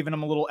that they've given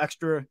him a little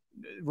extra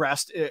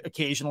rest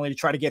occasionally to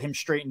try to get him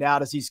straightened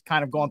out as he's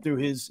kind of gone through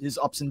his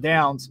ups and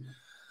downs.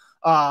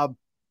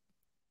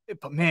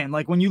 But man,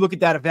 like, when you look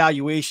at that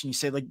evaluation, you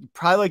say, like, you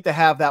probably like to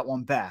have that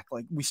one back.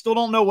 Like, we still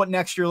don't know what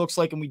next year looks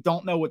like, and we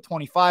don't know what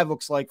 25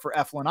 looks like for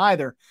Eflin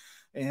either.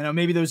 And,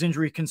 maybe those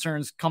injury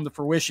concerns come to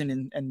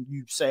fruition, and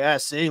you say,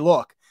 see,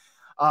 look.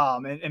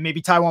 And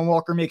maybe Taijuan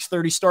Walker makes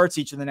 30 starts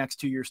each of the next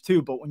 2 years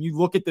too. But when you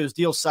look at those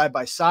deals side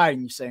by side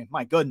and you say,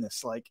 my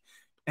goodness, like,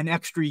 an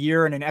extra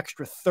year and an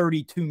extra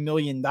 $32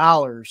 million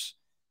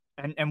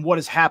and what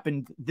has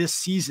happened this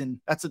season,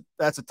 that's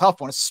a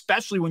tough one,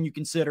 especially when you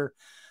consider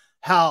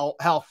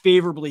how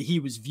favorably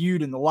he was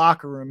viewed in the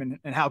locker room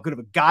and how good of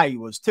a guy he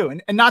was too.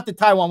 And not that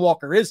Taijuan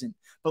Walker isn't,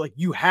 but like,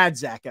 you had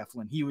Zach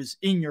Eflin. He was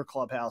in your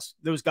clubhouse.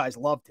 Those guys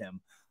loved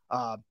him.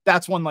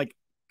 That's one, like,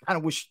 kind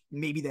of wish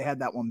maybe they had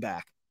that one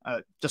back.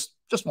 Just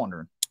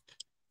wondering.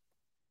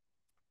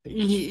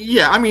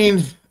 Yeah, I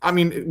mean,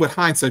 with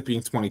hindsight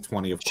being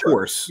 2020, of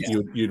course,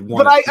 you'd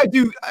want. But I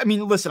do. I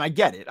mean, listen, I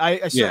get it.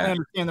 I certainly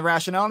understand the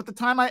rationale. And at the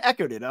time, I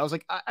echoed it. I was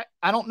like,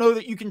 I don't know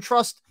that you can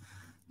trust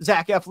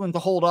Zach Eflin to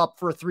hold up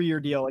for a 3-year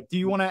deal. Like, do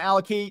you want to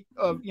allocate,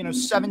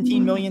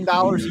 $17 million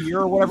a year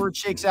or whatever it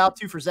shakes out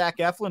to for Zach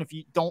Eflin if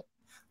you don't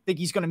think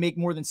he's going to make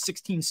more than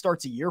 16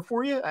 starts a year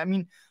for you? I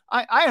mean,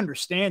 I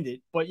understand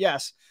it, but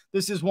yes,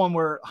 this is one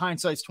where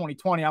hindsight's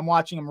 2020. I'm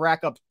watching him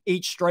rack up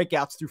 8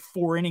 strikeouts through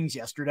 4 innings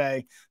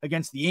yesterday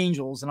against the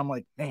Angels, and I'm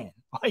like, man,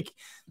 like,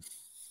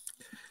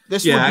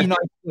 this would be nice.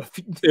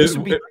 This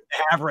would be nice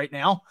to have right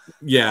now.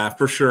 Yeah,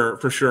 for sure.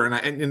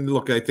 And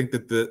look, I think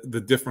that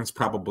the difference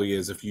probably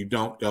is if you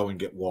don't go and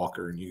get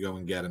Walker and you go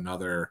and get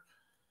another,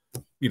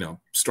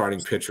 starting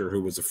pitcher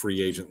who was a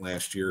free agent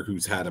last year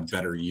who's had a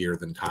better year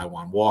than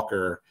Taijuan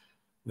Walker,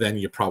 then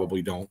you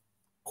probably don't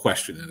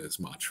question it as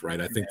much,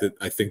 right? I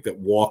think that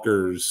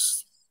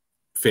Walker's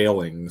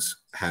failings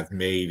have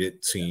made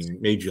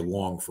you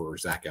long for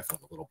Zach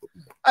Eflin a little bit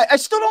more. I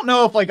still don't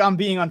know if, like, I'm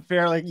being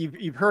unfair. Like,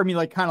 you've heard me,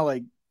 like, kind of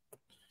like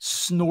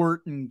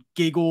snort and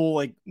giggle,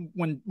 like,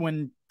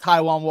 when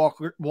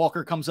Taijuan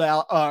Walker comes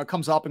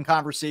up in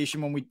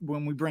conversation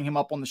when we bring him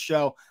up on the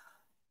show.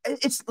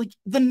 It's like,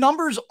 the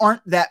numbers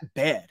aren't that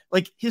bad.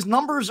 Like, his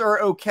numbers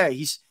are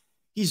okay.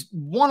 He's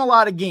won a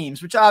lot of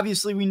games, which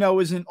obviously we know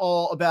isn't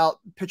all about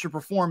pitcher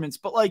performance,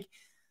 but like,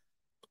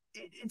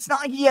 it's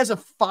not like he has a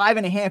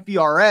 5.5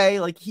 ERA.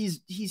 Like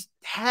he's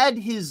had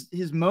his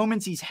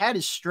moments, he's had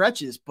his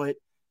stretches, but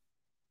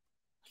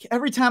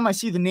every time I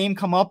see the name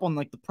come up on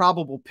like the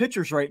probable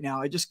pitchers right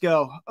now, I just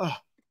go, oh,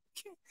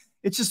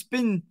 it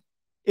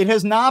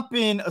has not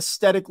been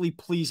aesthetically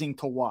pleasing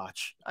to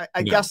watch.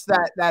 I guess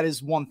that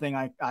is one thing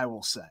I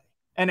will say.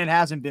 And it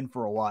hasn't been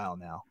for a while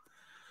now.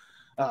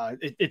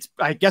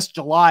 I guess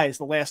July is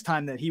the last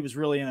time that he was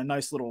really in a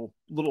nice little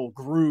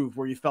groove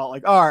where you felt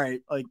like, all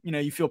right, like,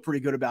 you feel pretty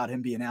good about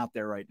him being out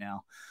there right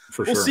now.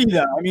 We'll see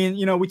though. I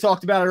mean, we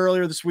talked about it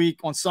earlier this week.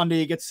 On Sunday,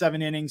 he gets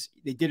 7 innings.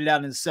 They did it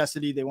out of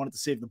necessity. They wanted to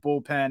save the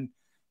bullpen.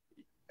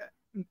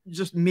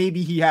 Just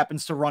maybe he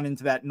happens to run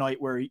into that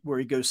night where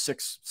he goes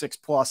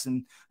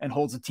 6+ and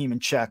holds the team in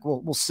check.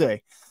 We'll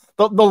see.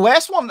 The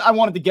last one I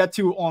wanted to get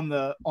to on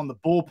the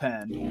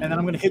bullpen, and then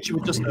I'm going to hit you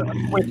with just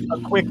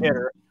a quick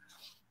hitter.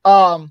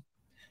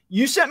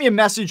 You sent me a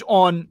message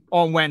on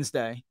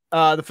Wednesday.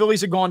 The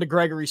Phillies had gone to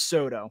Gregory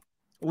Soto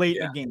late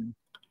in the game.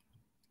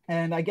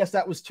 And I guess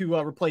that was to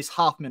replace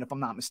Hoffman, if I'm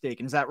not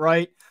mistaken. Is that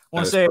right? I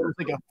want to say it was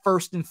like a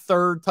 1st and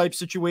 3rd type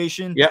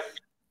situation. Yep.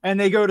 And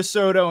they go to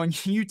Soto,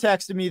 and you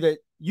texted me that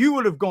you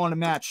would have gone to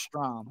Matt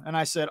Strahm. And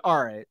I said,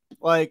 all right.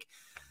 Like,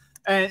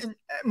 and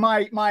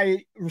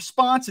my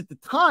response at the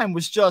time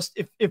was just,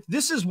 if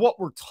this is what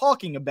we're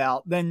talking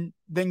about, then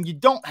you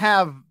don't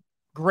have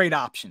great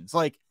options.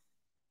 Like,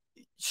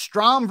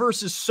 Strahm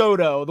versus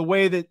Soto, the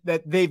way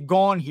that they've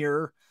gone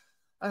here,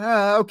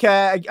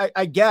 okay,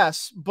 I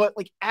guess. But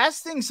like, as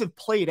things have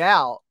played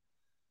out,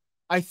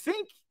 I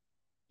think,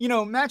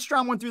 Matt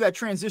Strahm went through that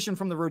transition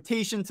from the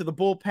rotation to the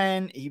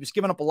bullpen. He was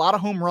giving up a lot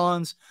of home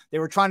runs. They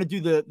were trying to do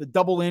the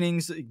double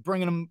innings,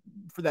 bringing him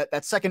for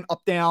that second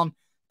up down.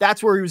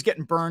 That's where he was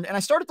getting burned. And I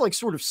started to like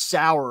sort of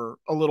sour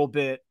a little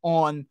bit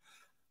on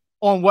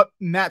what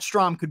Matt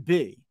Strahm could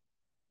be.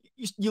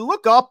 You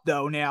look up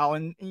though now,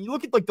 and you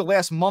look at like the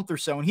last month or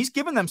so, and he's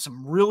given them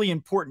some really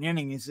important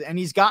innings, and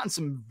he's gotten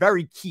some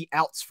very key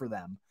outs for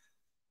them.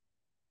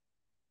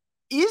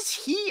 Is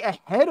he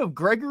ahead of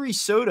Gregory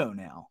Soto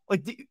now?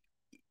 Like,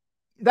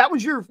 that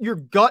was your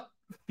gut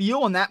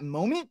feel in that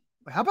moment?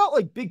 How about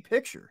like big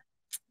picture?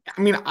 I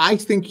mean, I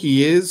think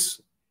he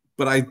is,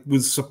 but I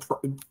was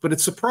surprised. But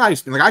it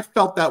surprised me. Like, I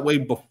felt that way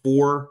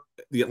before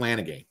the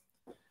Atlanta game,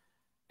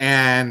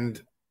 and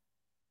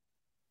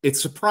it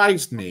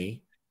surprised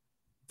me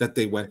that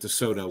they went to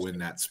Soto in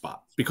that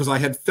spot, because I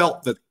had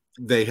felt that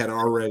they had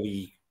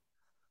already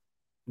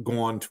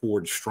gone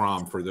towards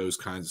Strahm for those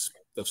kinds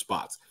of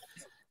spots.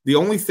 The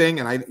only thing,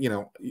 and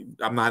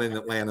I'm not in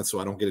Atlanta, so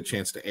I don't get a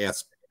chance to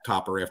ask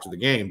Topper after the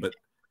game, but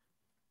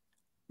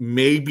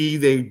maybe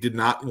they did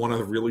not want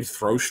to really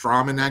throw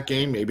Strahm in that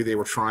game. Maybe they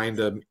were trying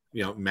to,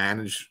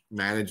 manage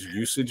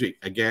usage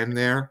again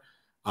there.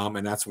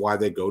 And that's why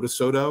they go to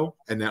Soto.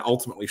 And then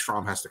ultimately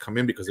Strahm has to come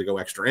in because they go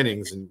extra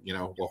innings, and,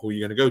 well, who are you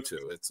going to go to?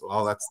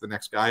 That's the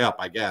next guy up,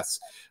 I guess.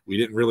 We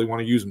didn't really want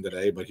to use him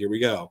today, but here we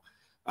go.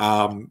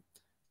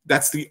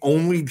 That's the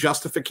only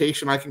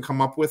justification I can come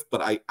up with.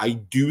 But I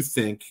do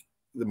think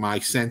my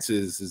sense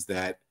is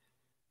that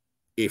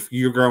if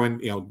you're going,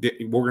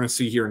 we're going to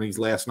see here in these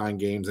last 9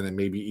 games, and then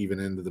maybe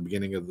even into the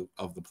beginning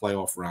of the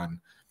playoff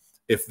run,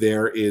 if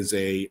there is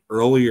a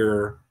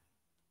earlier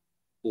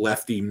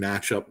lefty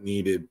matchup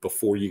needed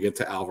before you get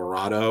to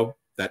Alvarado,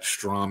 that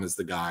Strahm is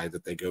the guy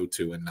that they go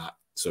to and not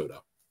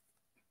Soto.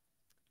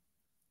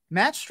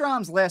 Matt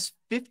Strahm's last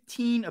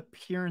 15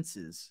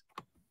 appearances,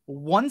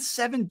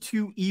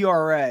 1.72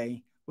 ERA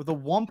with a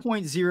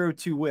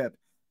 1.02 whip.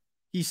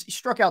 He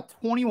struck out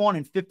 21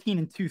 and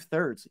 15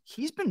 2/3.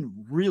 He's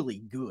been really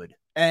good,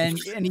 and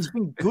he's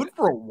been good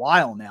for a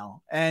while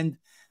now. And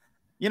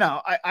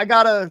I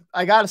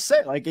gotta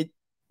say, like,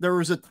 there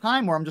was a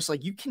time where I'm just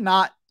like, you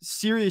cannot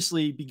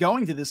seriously be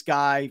going to this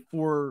guy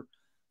for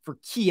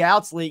key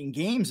outs late in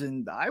games,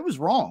 and I was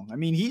wrong. I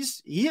mean,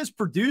 he has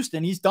produced,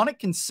 and he's done it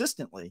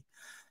consistently.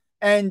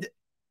 And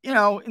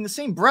in the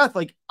same breath,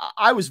 like,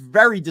 I was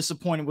very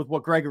disappointed with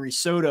what Gregory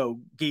Soto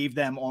gave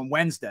them on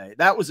Wednesday.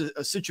 That was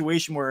a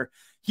situation where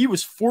he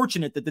was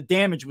fortunate that the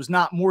damage was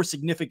not more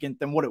significant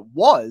than what it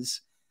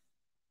was.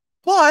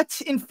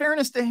 But in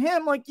fairness to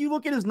him, like, you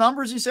look at his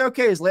numbers, you say,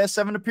 okay, his last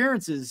 7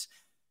 appearances,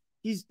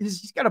 he's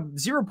got a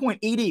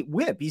 0.88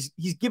 whip. He's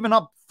given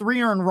up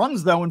 3 earned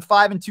runs though in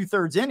 5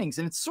 2/3 innings.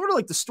 And it's sort of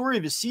like the story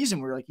of his season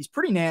where, like, he's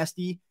pretty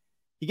nasty.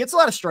 He gets a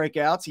lot of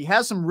strikeouts. He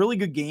has some really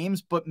good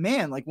games, but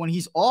man, like, when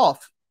he's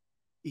off,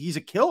 he's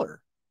a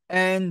killer.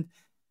 And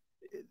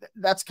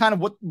that's kind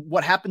of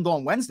what happened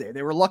on Wednesday.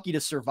 They were lucky to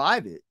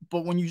survive it.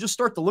 But when you just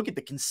start to look at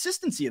the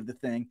consistency of the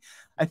thing,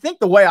 I think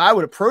the way I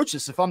would approach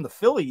this if I'm the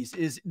Phillies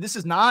is, this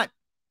is not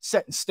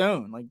set in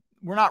stone. Like,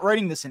 we're not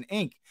writing this in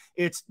ink.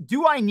 It's,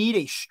 do I need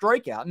a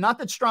strikeout? Not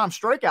that Strahm's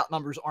strikeout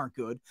numbers aren't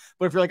good,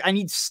 but if you're like, I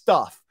need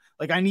stuff,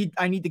 like I need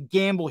to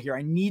gamble here,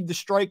 I need the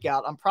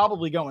strikeout, I'm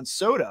probably going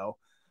Soto.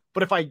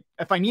 But if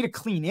I need a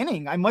clean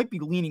inning, I might be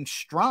leaning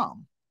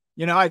Strahm.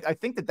 You know, I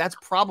think that's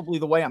probably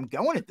the way I'm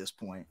going at this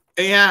point.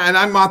 Yeah, and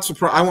I'm not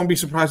surprised. I won't be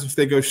surprised if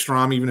they go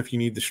Strom, even if you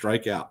need the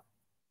strikeout.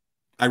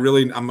 I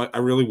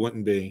really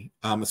wouldn't be,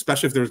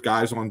 especially if there's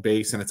guys on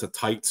base and it's a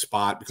tight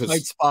spot. Because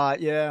tight spot,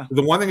 yeah.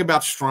 The one thing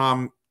about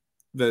Strom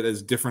that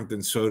is different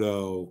than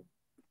Soto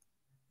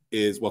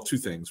is, well, two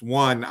things.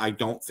 One, I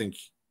don't think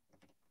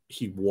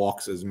he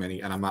walks as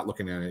many, and I'm not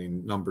looking at any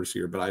numbers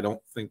here, but I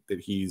don't think that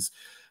he's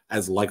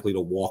as likely to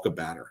walk a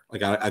batter.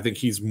 Like I think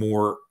he's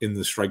more in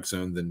the strike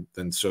zone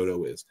than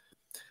Soto is.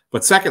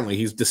 But secondly,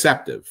 he's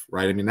deceptive,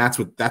 right? I mean,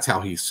 that's how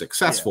he's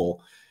successful.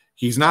 Yeah.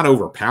 He's not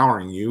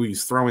overpowering you.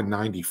 He's throwing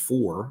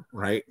 94,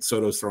 right?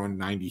 Soto's throwing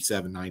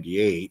 97,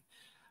 98.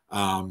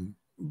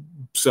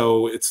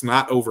 So it's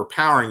not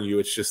overpowering you.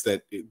 It's just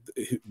that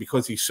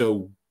because he's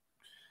so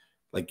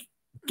like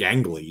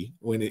gangly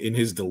when in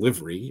his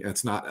delivery,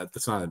 that's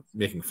not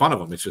making fun of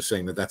him. It's just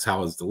saying that's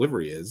how his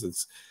delivery is.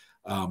 It's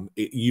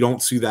you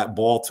don't see that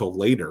ball till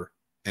later,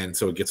 and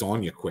so it gets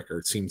on you quicker.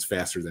 It seems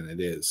faster than it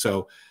is.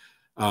 So.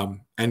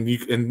 And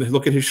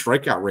look at his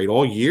strikeout rate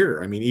all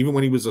year. I mean, even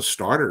when he was a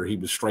starter, he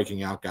was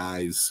striking out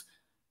guys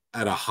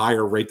at a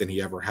higher rate than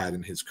he ever had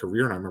in his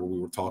career. And I remember we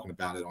were talking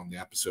about it on the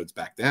episodes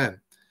back then.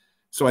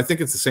 So I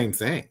think it's the same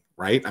thing,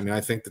 right? I mean, I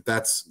think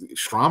that's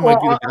Strom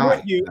might be the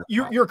guy.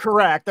 You're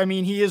correct. I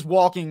mean, he is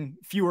walking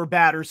fewer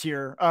batters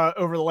here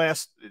over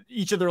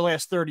each of their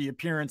last 30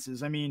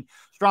 appearances. I mean,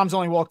 Strom's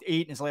only walked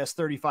 8 in his last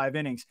 35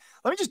 innings.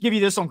 Let me just give you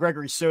this on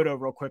Gregory Soto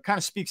real quick. Kind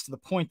of speaks to the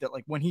point that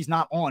like when he's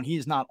not on, he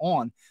is not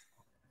on.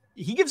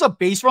 He gives up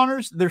base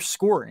runners, they're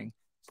scoring.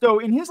 So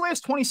in his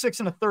last 26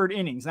 and a third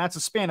innings, and that's a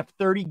span of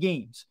 30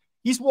 games,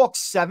 he's walked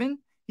 7.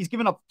 He's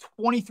given up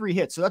 23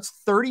 hits. So that's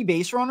 30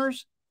 base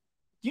runners.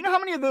 Do you know how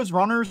many of those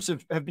runners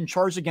have been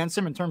charged against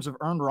him in terms of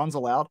earned runs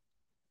allowed?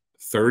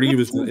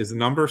 30 is the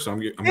number, so I'm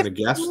going to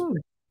guess.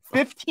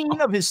 15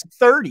 of his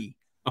 30.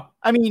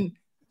 I mean,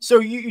 so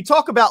you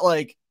talk about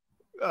like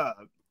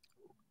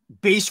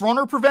base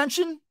runner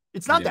prevention.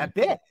 It's not that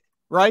big,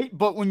 right?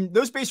 But when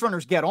those base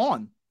runners get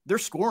on, they're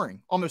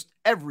scoring almost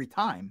every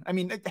time. I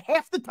mean,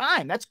 half the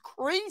time. That's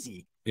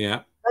crazy.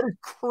 Yeah. That is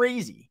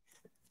crazy.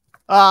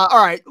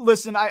 All right.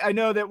 Listen, I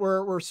know that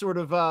we're sort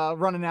of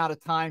running out of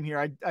time here.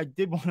 I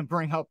did want to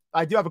bring up,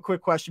 I do have a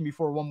quick question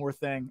before one more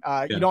thing.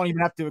 You don't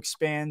even have to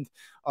expand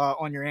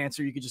on your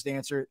answer. You could just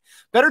answer it.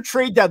 Better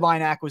trade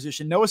deadline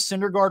acquisition, Noah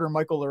Syndergaard or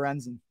Michael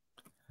Lorenzen?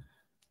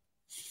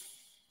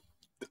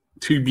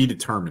 To be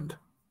determined.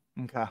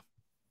 Okay.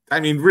 I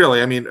mean, really,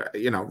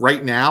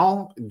 right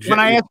now. When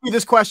I ask you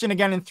this question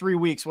again in 3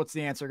 weeks, what's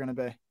the answer going to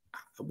be?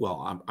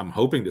 Well, I'm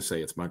hoping to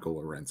say it's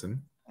Michael Lorenzen.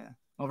 Yeah.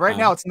 Well, right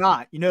now it's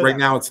not. Right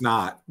now it's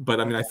not.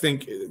 But I mean, I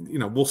think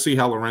we'll see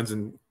how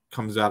Lorenzen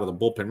comes out of the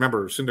bullpen.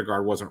 Remember,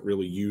 Syndergaard wasn't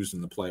really used in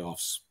the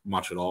playoffs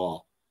much at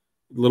all.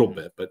 A little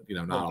bit, but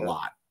not a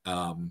lot.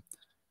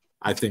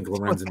 I think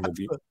Lorenzen will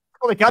be.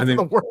 They got to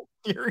the World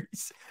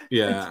Series.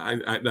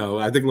 Yeah, I know.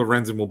 I think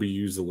Lorenzen will be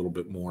used a little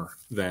bit more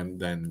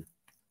than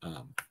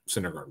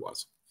Syndergaard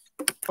was.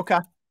 Okay.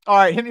 All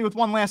right. Hit me with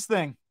one last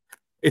thing.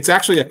 It's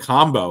actually a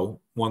combo.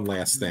 One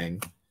last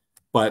thing,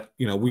 but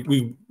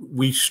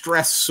we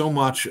stress so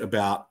much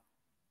about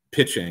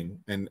pitching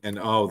and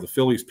the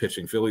Phillies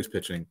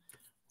pitching.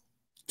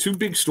 Two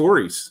big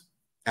stories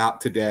out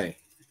today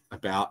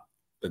about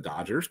the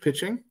Dodgers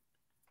pitching,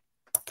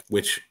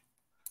 which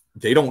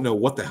they don't know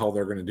what the hell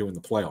they're going to do in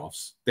the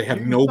playoffs. They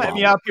have nobody. Let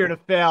me up here to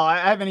fail. I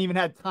haven't even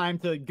had time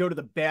to go to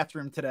the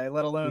bathroom today,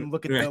 let alone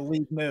look at the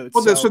league notes.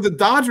 Well, so the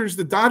Dodgers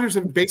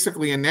have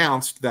basically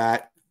announced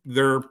that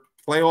their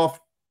playoff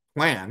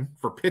plan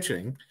for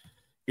pitching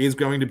is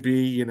going to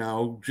be,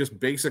 just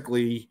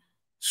basically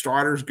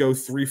starters go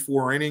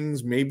 3-4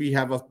 innings, maybe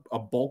have a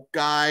bulk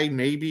guy,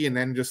 maybe, and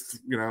then just,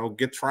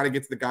 try to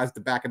get to the guys at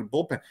the back of the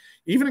bullpen.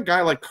 Even a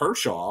guy like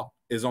Kershaw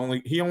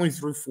he only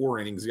threw 4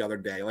 innings the other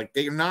day. Like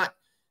they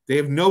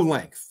have no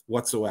length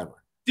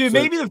whatsoever. Dude,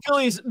 maybe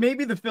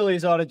the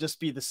Phillies ought to just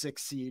be the 6th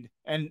seed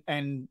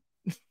and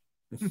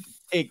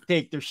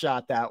take their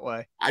shot that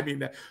way. I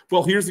mean,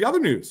 well, here's the other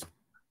news.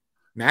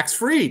 Max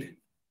Fried.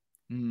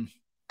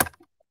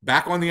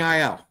 Back on the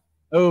IL.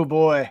 Oh,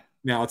 boy.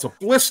 Now, it's a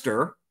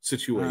blister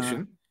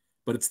situation,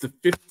 but it's the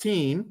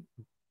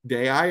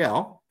 15-day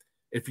IL.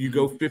 If you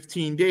go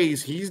 15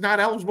 days, he's not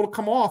eligible to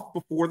come off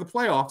before the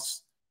playoffs.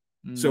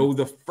 So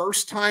the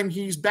first time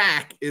he's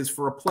back is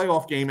for a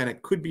playoff game, and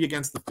it could be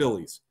against the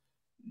Phillies.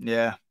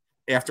 Yeah.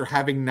 After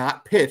having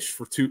not pitched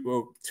for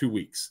two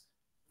weeks.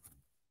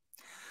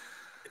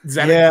 Does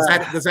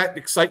that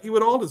excite you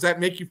at all? Does that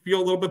make you feel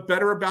a little bit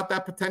better about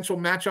that potential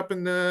matchup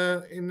in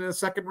the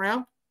second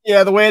round?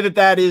 Yeah, the way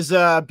that is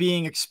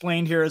being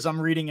explained here as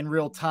I'm reading in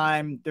real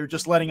time, they're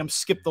just letting him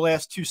skip the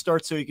last 2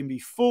 starts so he can be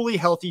fully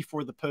healthy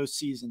for the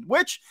postseason,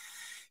 which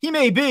he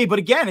may be. But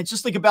again, it's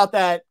just like about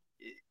that.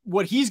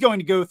 What he's going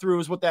to go through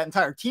is what that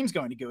entire team's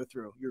going to go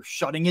through. You're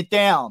shutting it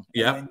down.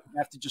 Yeah. And you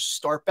have to just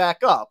start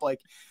back up. Like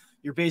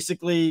you're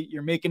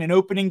making an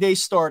opening day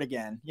start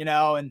again,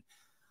 and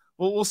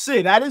we'll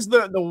see. That is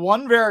the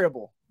one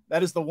variable.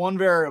 That is the one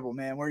variable,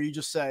 man, where you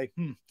just say,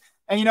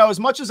 And, as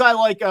much as I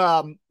like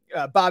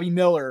Bobby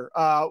Miller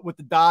with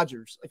the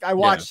Dodgers. Like I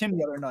watched him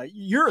the other night.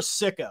 You're a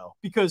sicko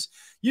because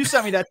you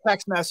sent me that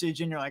text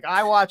message and you're like,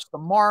 I watched the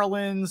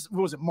Marlins.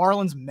 What was it?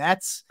 Marlins,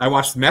 Mets. I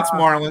watched Mets,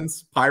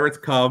 Marlins, Pirates,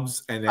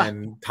 Cubs, and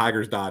then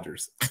Tigers,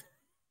 Dodgers.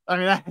 I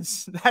mean,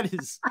 that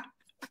is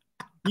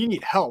you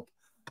need help.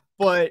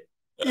 But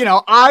you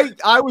know,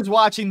 I was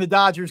watching the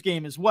Dodgers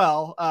game as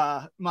well.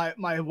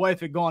 My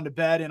wife had gone to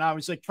bed and I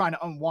was like trying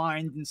to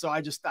unwind. And so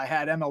I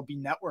had MLB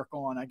Network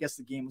on. I guess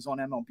the game was on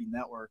MLB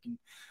Network and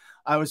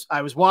I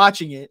was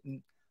watching it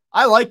and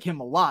I like him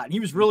a lot. He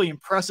was really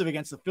impressive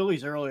against the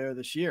Phillies earlier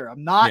this year.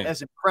 I'm not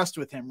as impressed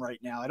with him right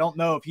now. I don't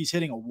know if he's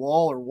hitting a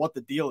wall or what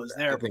the deal is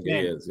there. I think he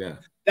is. Yeah.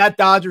 That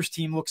Dodgers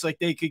team looks like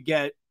they could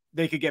get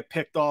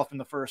picked off in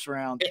the first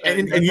round.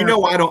 And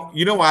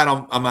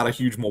I'm not a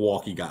huge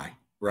Milwaukee guy.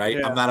 Right.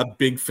 Yeah. I'm not a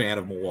big fan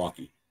of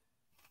Milwaukee,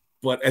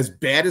 but as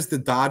bad as the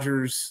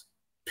Dodgers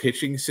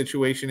pitching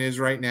situation is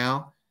right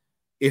now,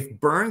 if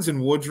Burns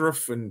and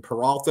Woodruff and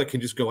Peralta can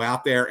just go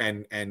out there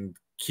and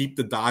keep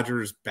the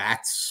Dodgers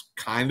bats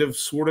kind of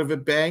sort of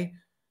at bay,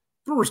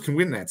 Brewers can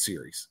win that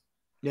series.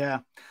 Yeah.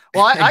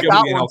 Well, I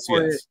got one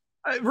for you.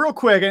 Real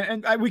quick,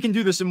 and we can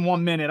do this in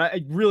 1 minute.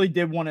 I really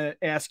did want to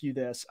ask you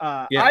this.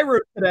 I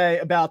wrote today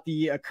about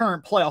the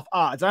current playoff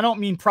odds. I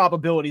don't mean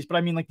probabilities, but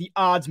I mean like the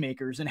odds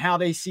makers and how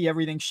they see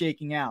everything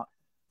shaking out.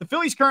 The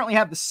Phillies currently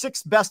have the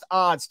 6th best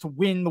odds to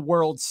win the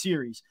World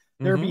Series.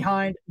 They're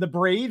behind the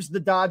Braves, the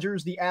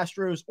Dodgers, the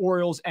Astros,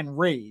 Orioles, and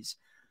Rays.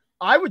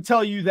 I would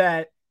tell you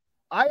that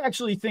I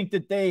actually think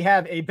that they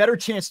have a better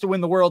chance to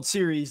win the World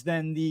Series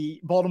than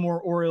the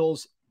Baltimore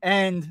Orioles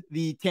and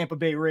the Tampa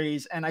Bay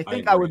Rays. And I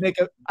think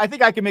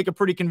I can make a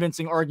pretty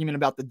convincing argument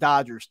about the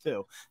Dodgers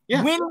too.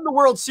 Yeah. Winning the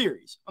World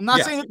Series. I'm not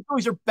saying that the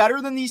Phillies are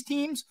better than these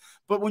teams,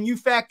 but when you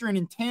factor in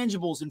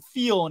intangibles and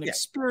feel and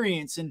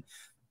experience and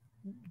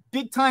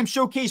big time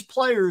showcase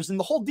players and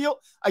the whole deal,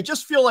 I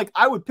just feel like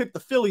I would pick the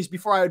Phillies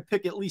before I would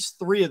pick at least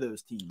 3 of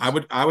those teams.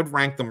 I would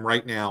rank them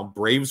right now.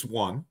 Braves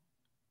 1,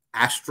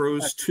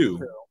 Astros 2,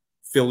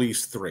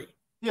 Phillies 3.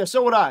 Yeah.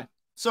 So would I.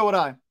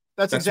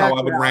 That's exactly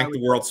how I would rank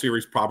the World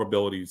Series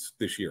probabilities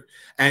this year.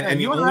 And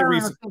the only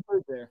reason,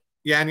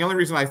 and the only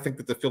reason I think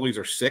that the Phillies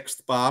are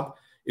 6th, Bob,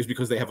 is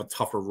because they have a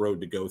tougher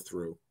road to go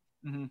through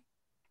in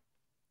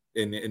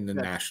the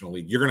National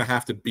League. You're going to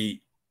have to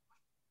beat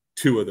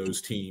 2 of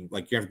those teams.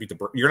 Like you're going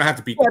to have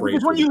to beat the Braves.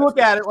 Because when you look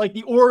at it, like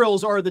the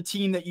Orioles are the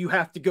team that you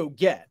have to go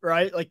get,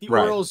 right? Like the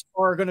Orioles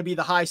are going to be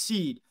the high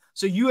seed.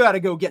 So you got to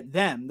go get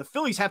them. The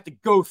Phillies have to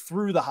go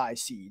through the high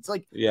seeds.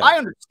 Like I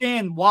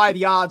understand why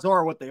the odds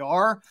are what they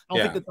are. I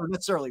don't think that they're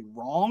necessarily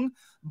wrong,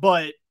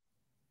 but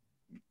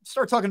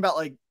start talking about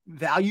like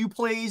value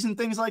plays and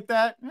things like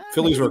that.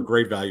 Phillies are a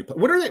great value play.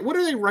 What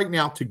are they right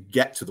now to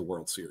get to the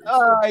World Series?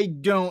 I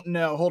don't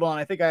know. Hold on.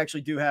 I think I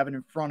actually do have it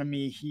in front of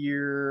me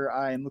here.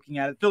 I am looking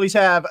at it. Phillies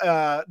have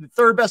the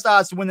 3rd best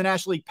odds to win the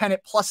National League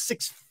pennant, plus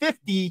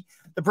 650.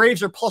 The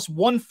Braves are plus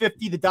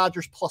 150. The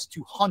Dodgers plus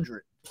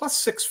 200. Plus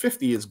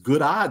 650 is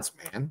good odds,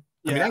 man.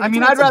 Yeah. I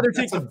mean I'd rather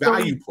take the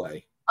value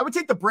play. I would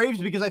take the Braves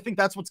because I think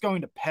that's what's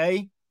going to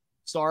pay.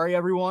 Sorry,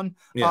 everyone.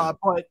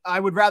 But I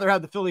would rather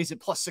have the Phillies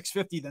at plus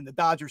 650 than the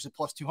Dodgers at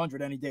plus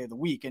 200 any day of the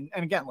week. And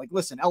again, like,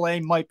 listen,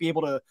 LA might be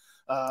able to,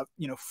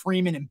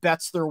 Freeman and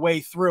Betts their way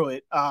through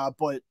it.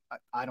 But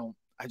I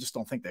just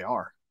don't think they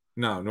are.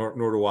 No, nor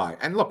do I.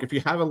 And look, if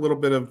you have a little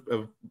bit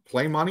of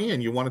play money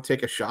and you want to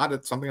take a shot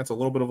at something that's a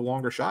little bit of a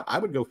longer shot, I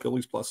would go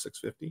Phillies plus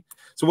 650.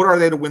 So what are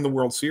they to win the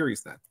World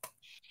Series then?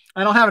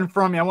 I don't have it in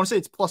front of me. I want to say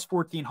it's plus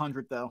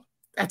 1,400 though.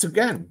 That's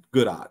again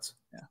good odds.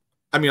 Yeah.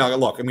 I mean,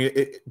 look. I mean,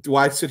 do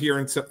I sit here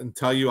and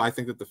tell you I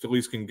think that the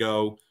Phillies can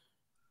go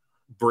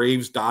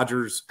Braves,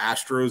 Dodgers,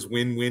 Astros,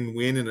 win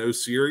in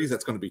those series?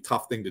 That's going to be a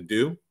tough thing to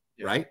do,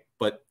 right?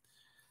 But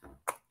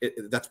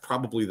that's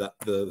probably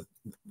the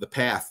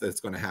path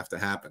that's going to have to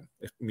happen.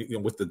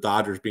 With the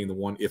Dodgers being the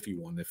one iffy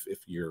one, if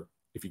you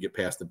get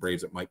past the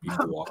Braves, it might be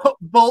Milwaukee.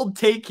 Bold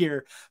take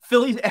here.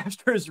 Phillies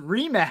Astros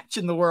rematch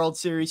in the World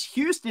Series.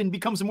 Houston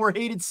becomes a more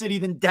hated city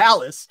than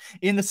Dallas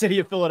in the city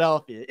of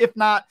Philadelphia. If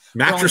not,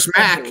 Mattress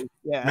Mac.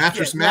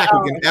 Mattress Mac.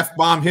 We can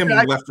F-bomb him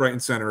left, right,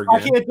 and center again. I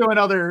can't do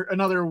another.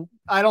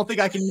 I don't think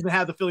I can even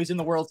have the Phillies in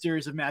the World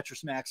Series if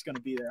Mattress Mac's going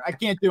to be there. I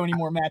can't do any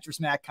more Mattress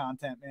Mac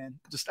content, man.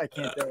 I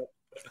can't do it.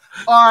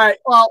 All right.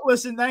 Well,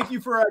 listen, thank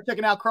you for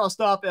checking out Crossed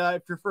Up.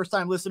 If you're a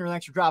first-time listener,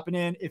 thanks for dropping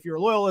in. If you're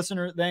a loyal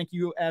listener, thank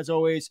you, as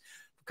always,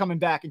 for coming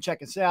back and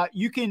checking us out.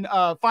 You can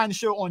find the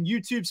show on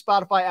YouTube,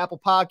 Spotify, Apple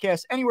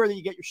Podcasts, anywhere that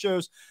you get your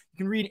shows. You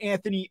can read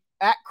Anthony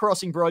at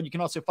Crossing Broad. You can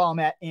also follow him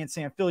at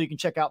 @AndSamPhilly. You can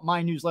check out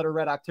my newsletter,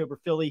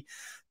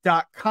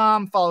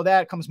 redoctoberphilly.com. Follow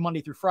that. It comes Monday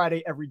through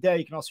Friday every day.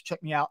 You can also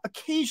check me out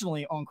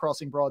occasionally on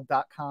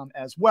crossingbroad.com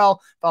as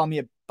well. Follow me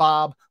at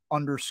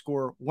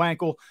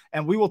Bob_Wankel,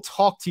 and we will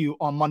talk to you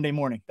on Monday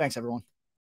morning. Thanks, everyone.